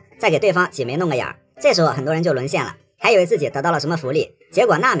身子，再给对方挤眉弄个眼儿，这时候很多人就沦陷了，还以为自己得到了什么福利，结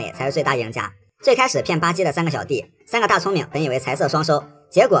果娜美才是最大赢家。最开始骗巴基的3个小弟，3个大聪明本以为财色双收，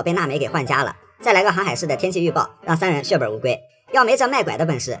结果被娜美给换家了，再来个航海士的天气预报，让3人血本无归。要没这卖拐的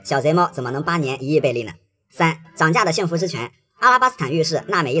本事，小贼猫怎么能8年1亿贝利呢？3. 涨价的幸福之泉，阿拉巴斯坦浴室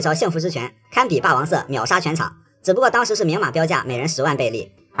娜美一招幸福之泉，堪比霸王色，秒杀全场。只不过当时是明码标价，每人10万贝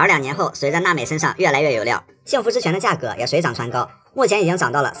利，而2年后随着娜美身上越来越有料，幸福之泉的价格也水涨船高，目前已经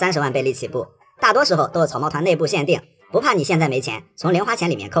涨到了30万贝利起步。大多时候都是草帽团内部限定，不怕你现在没钱，从零花钱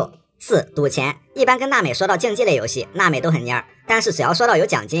里面扣。4. 赌钱，一般跟娜美说到竞技类游戏，娜美都很蔫儿，但是只要说到有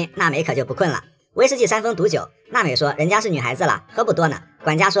奖金，娜美可就不困了。威士忌3分毒酒，娜美说人家是女孩子了，喝不多呢。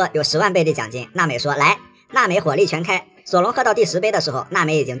管家说有10万贝利奖金，娜美说来。娜美火力全开，索隆喝到第10杯的时候，娜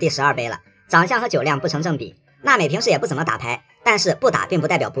美已经第12杯了，长相和酒量不成正比。娜美平时也不怎么打牌，但是不打并不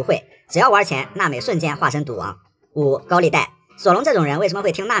代表不会，只要玩钱，娜美瞬间化身赌王。5. 高利贷，索隆这种人为什么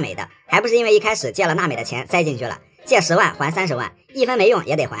会听娜美的？还不是因为一开始借了娜美的钱栽进去了，借10万还30万，1分没用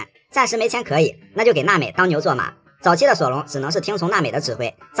也得还，暂时没钱可以，那就给娜美当牛做马。早期的索隆只能是听从娜美的指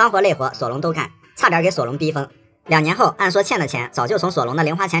挥，脏活累活索隆都干，差点给索隆逼疯。2年后，按说欠的钱早就从索隆的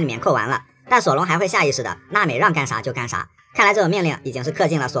零花钱里面扣完了，但索隆还会下意识的娜美让干啥就干啥，看来这种命令已经是刻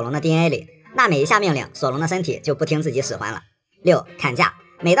进了索隆的 DNA 里。娜美一下命令，索隆的身体就不听自己使唤了。6. 砍价，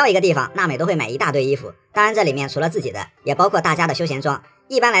每到一个地方，娜美都会买一大堆衣服，当然这里面除了自己的，也包括大家的休闲装。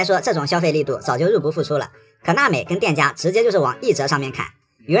一般来说，这种消费力度早就入不敷出了，可娜美跟店家直接就是往1折上面砍。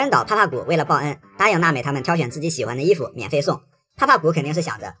愚人岛帕帕谷为了报恩，答应娜美他们挑选自己喜欢的衣服免费送。帕帕谷肯定是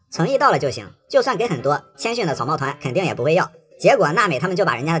想着诚意到了就行，就算给很多，谦逊的草帽团肯定也不会要。结果娜美他们就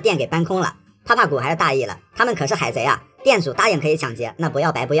把人家的店给搬空了，帕帕谷还是大意了，他们可是海贼啊，店主答应可以抢劫，那不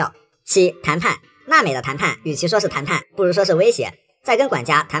要白不要。7. 谈判，娜美的谈判与其说是谈判，不如说是威胁。在跟管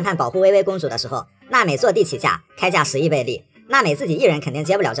家谈判保护薇薇公主的时候，娜美坐地起价，开价10亿贝利。娜美自己一人肯定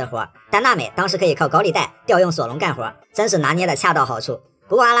接不了这活，但娜美当时可以靠高利贷调用索隆干活，真是拿捏的恰到好处。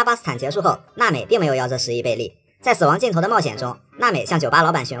不过阿拉巴斯坦结束后，娜美并没有要这10亿贝利。在死亡尽头的冒险中，娜美向酒吧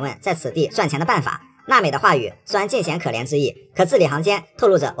老板询问在此地赚钱的办法。娜美的话语虽然尽显可怜之意，可字里行间透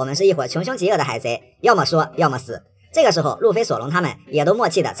露着我们是一伙穷凶极恶的海贼，要么说要么死。这个时候路飞、索隆他们也都默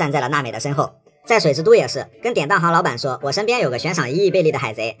契地站在了娜美的身后。在水之都也是跟典当行老板说，我身边有个悬赏1亿贝利的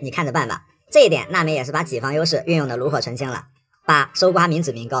海贼，你看着办吧。这一点娜美也是把己方优势运用的炉火纯青了。8. 收刮民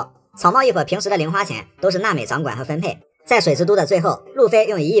脂民膏，草帽一伙平时的零花钱都是娜美掌管和分配。在水之都的最后，路飞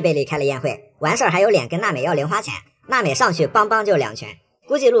用1亿贝利开了宴会，完事儿还有脸跟娜美要零花钱，娜美上去邦邦就2拳，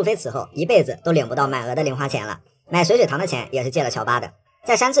估计路飞此后一辈子都领不到满额的零花钱了。买水水糖的钱也是借了乔巴的。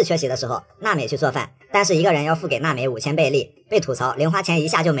在山治缺席的时候，娜美去做饭，但是一个人要付给娜美5000贝利，被吐槽零花钱一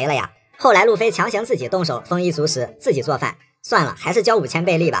下就没了呀。后来路飞强行自己动手丰衣足食，自己做饭，算了，还是交5000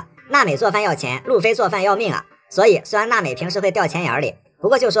贝利吧。娜美做饭要钱，路飞做饭要命啊！所以虽然娜美平时会掉钱眼里，不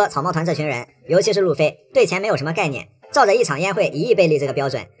过就说草帽团这群人，尤其是路飞，对钱没有什么概念。照着一场宴会1亿贝利这个标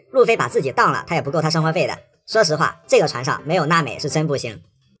准，路飞把自己当了，他也不够他生活费的。说实话，这个船上没有娜美是真不行。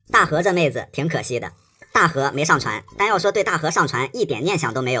大河这妹子挺可惜的，大河没上船，但要说对大河上船一点念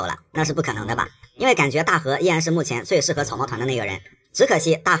想都没有了，那是不可能的吧？因为感觉大河依然是目前最适合草帽团的那个人。只可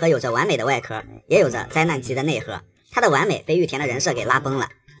惜大河有着完美的外壳，也有着灾难级的内核，他的完美被玉田的人设给拉崩了，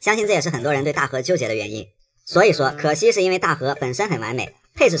相信这也是很多人对大河纠结的原因。所以说可惜是因为大河本身很完美，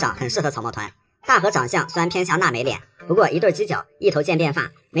配置上很适合草帽团。大河长相虽然偏向娜美脸，不过一对犄角，一头渐变发，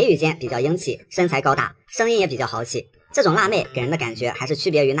眉宇间比较英气，身材高大，声音也比较豪气，这种辣妹给人的感觉还是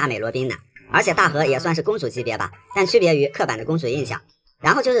区别于娜美罗宾的。而且大河也算是公主级别吧，但区别于刻板的公主印象。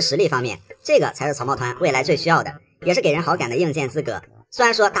然后就是实力方面，这个才是草帽团未来最需要的，也是给人好感的硬件资格。虽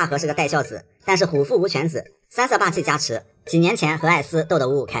然说大河是个带孝子，但是虎父无犬子，三色霸气加持，几年前和艾斯斗得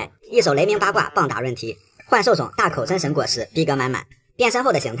五五开，一手雷鸣八卦棒打润蹄，幻兽种大口真神果实逼格满满，变身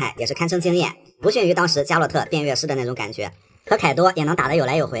后的形态也是堪称惊艳，不逊于当时加洛特变乐师的那种感觉。和凯多也能打得有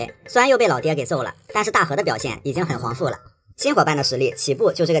来有回，虽然又被老爹给揍了，但是大河的表现已经很皇父了。新伙伴的实力起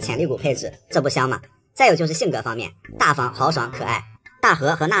步就是个潜力股配置，这不香吗？再有就是性格方面，大方豪爽可爱。大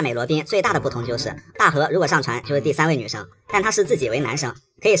河和娜美罗宾最大的不同就是，大河如果上船就是第3位女生，但她视自己为男生，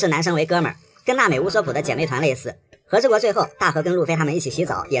可以视男生为哥们儿，跟娜美乌索普的姐妹团类似。和之国最后大河跟路飞他们一起洗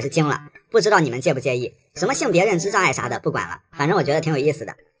澡也是惊了，不知道你们介不介意？什么性别认知障碍啥的不管了，反正我觉得挺有意思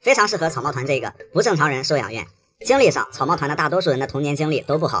的，非常适合草帽团这个不正常人收养院。经历上，草帽团的大多数人的童年经历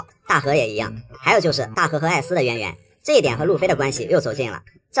都不好，大河也一样。还有就是大河和艾斯的渊源，这一点和路飞的关系又走近了。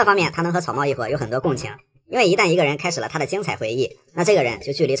这方面他能和草帽一伙有很多共情，因为一旦一个人开始了他的精彩回忆，那这个人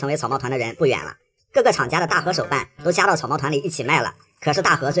就距离成为草帽团的人不远了。各个厂家的大河手办都加到草帽团里一起卖了，可是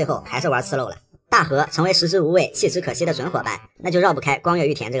大河最后还是玩次漏了。大河成为食之无味弃之可惜的准伙伴，那就绕不开光月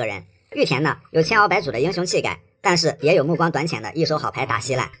玉田这个人。玉田呢，有千鳌百主的英雄气概，但是也有目光短浅的一手好牌打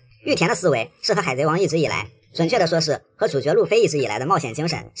稀烂。玉田的思维是和海贼王一直以来，准确的说是和主角路飞一直以来的冒险精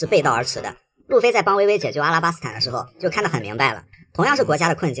神是背道而驰的。路飞在帮薇薇解救阿拉巴斯坦的时候就看得很明白了，同样是国家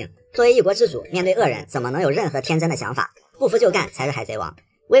的困境，作为一国之主，面对恶人怎么能有任何天真的想法？不服就干才是海贼王。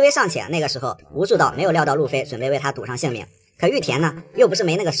薇薇尚且那个时候无助到没有料到路飞准备为他赌上性命，可玉田呢，又不是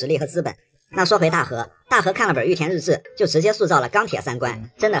没那个实力和资本。那说回大河，大河看了本玉田日志，就直接塑造了钢铁三观，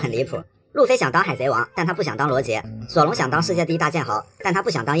真的很离谱。路飞想当海贼王，但他不想当罗杰；索隆想当世界第一大剑豪，但他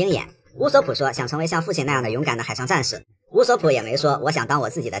不想当鹰眼。乌索普说想成为像父亲那样的勇敢的海上战士，乌索普也没说我想当我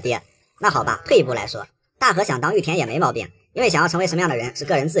自己的爹。那好吧，退一步来说，大河想当玉田也没毛病，因为想要成为什么样的人是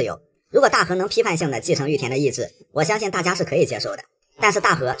个人自由。如果大河能批判性的继承玉田的意志，我相信大家是可以接受的。但是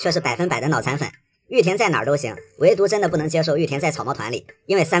大河却是100%的脑残粉，玉田在哪儿都行，唯独真的不能接受玉田在草帽团里，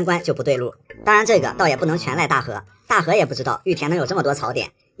因为三观就不对路。当然这个倒也不能全赖大河，大河也不知道玉田能有这么多槽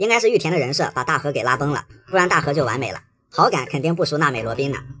点，应该是玉田的人设把大河给拉崩了，不然大河就完美了，好感肯定不输娜美罗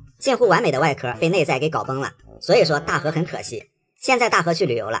宾呢。近乎完美的外壳被内在给搞崩了，所以说大河很可惜。现在大河去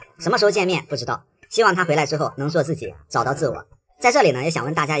旅游了，什么时候见面不知道，希望他回来之后能做自己，找到自我。在这里呢，也想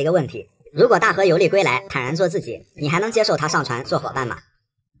问大家一个问题，如果大河游历归来，坦然做自己，你还能接受他上船做伙伴吗？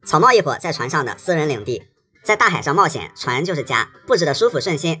草帽一伙在船上的私人领地，在大海上冒险，船就是家，布置的舒服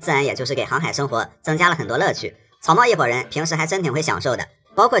顺心，自然也就是给航海生活增加了很多乐趣。草帽一伙人平时还真挺会享受的，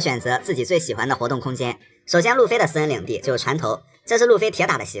包括选择自己最喜欢的活动空间。首先路飞的私人领地就是船头，这是路飞铁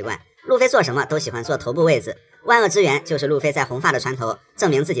打的习惯，路飞做什么都喜欢坐头部位置，万恶之源就是路飞在红发的船头证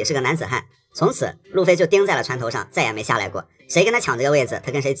明自己是个男子汉，从此路飞就钉在了船头上，再也没下来过，谁跟他抢这个位置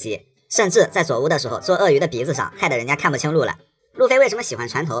他跟谁急，甚至在左屋的时候坐鳄鱼的鼻子上，害得人家看不清路了。路飞为什么喜欢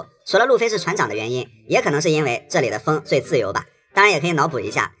船头？除了路飞是船长的原因，也可能是因为这里的风最自由吧。当然也可以脑补一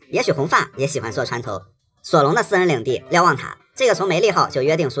下，也许红发也喜欢坐船头。索隆的私人领地瞭望塔，这个从梅利号就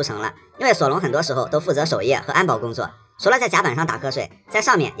约定俗成了，因为索隆很多时候都负责守夜和安保工作，除了在甲板上打瞌睡，在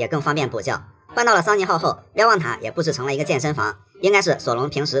上面也更方便补觉。换到了桑尼号后，瞭望塔也布置成了一个健身房，应该是索隆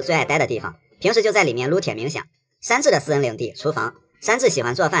平时最爱待的地方，平时就在里面撸铁冥想。山治的私人领地厨房，山治喜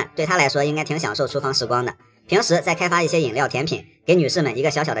欢做饭，对他来说应该挺享受厨房时光的，平时在开发一些饮料甜品，给女士们一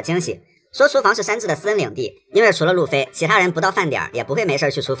个小小的惊喜。说厨房是山治的私人领地，因为除了路飞，其他人不到饭点也不会没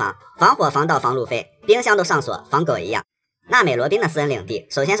事去厨房，防火防盗防路飞，冰箱都上锁，防狗一样。娜美罗宾的私人领地，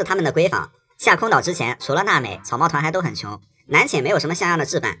首先是他们的闺房。下空岛之前，除了娜美，草帽团还都很穷，男寝没有什么像样的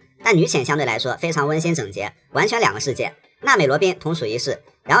置办，但女寝相对来说非常温馨整洁，完全两个世界。娜美罗宾同属一室，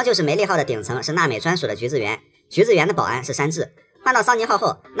然后就是梅利号的顶层是娜美专属的橘子园，橘子园的保安是山治。换到桑尼号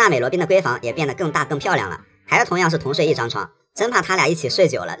后，娜美罗宾的闺房也变得更大更漂亮了，还是同样是同睡一张床，真怕他俩一起睡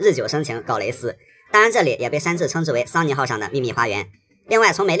久了，日久生情搞蕾丝。当然这里也被山治称之为桑尼号上的秘密花园。另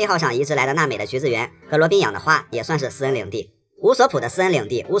外，从梅利号上移植来的娜美的橘子园和罗宾养的花也算是私人领地。乌索普的私人领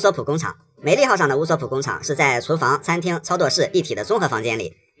地乌索普工厂，梅利号上的乌索普工厂是在厨房、餐厅、操作室一体的综合房间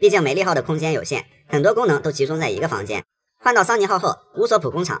里，毕竟梅利号的空间有限，很多功能都集中在一个房间。换到桑尼号后，乌索普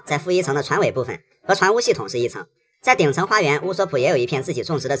工厂在负一层的船尾部分，和船坞系统是一层。在顶层花园，乌索普也有一片自己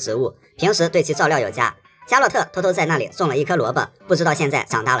种植的植物，平时对其照料有加。加洛特偷偷在那里种了一颗萝卜，不知道现在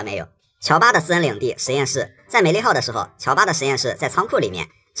长大了没有。乔巴的私人领地实验室，在梅利号的时候，乔巴的实验室在仓库里面，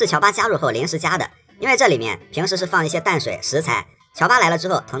是乔巴加入后临时加的，因为这里面平时是放一些淡水、食材。乔巴来了之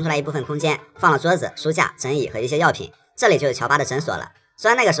后，腾出来一部分空间，放了桌子、书架、枕椅和一些药品，这里就是乔巴的诊所了。虽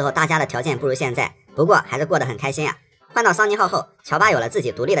然那个时候大家的条件不如现在，不过还是过得很开心啊。换到桑尼号后，乔巴有了自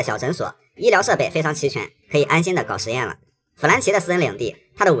己独立的小诊所，医疗设备非常齐全，可以安心的搞实验了。弗兰奇的私人领地，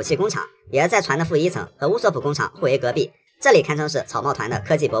他的武器工厂也是在船的负一层，和乌索普工厂互为隔壁，这里堪称是草帽团的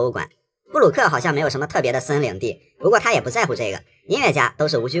科技博物馆。布鲁克好像没有什么特别的私人领地，不过他也不在乎这个，音乐家都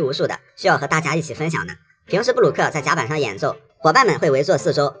是无拘无束的，需要和大家一起分享的。平时布鲁克在甲板上演奏，伙伴们会围坐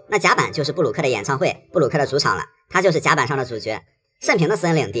四周，那甲板就是布鲁克的演唱会，布鲁克的主场了，他就是甲板上的主角。盛平的私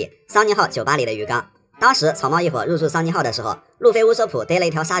人领地，桑尼号酒吧里的鱼缸。当时草帽一伙入住桑尼号的时候，路飞乌索普逮了一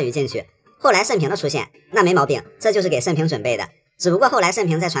条鲨鱼进去，后来盛平的出现，那没毛病，这就是给盛平准备的。只不过后来盛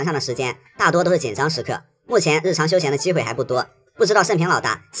平在船上的时间大多都是紧张时刻，目前日常休闲的机会还不多，不知道盛平老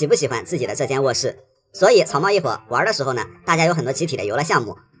大喜不喜欢自己的这间卧室。所以草帽一伙玩的时候呢，大家有很多集体的游乐项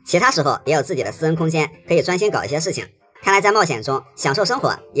目，其他时候也有自己的私人空间，可以专心搞一些事情。看来在冒险中享受生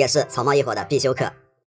活也是草帽一伙的必修课。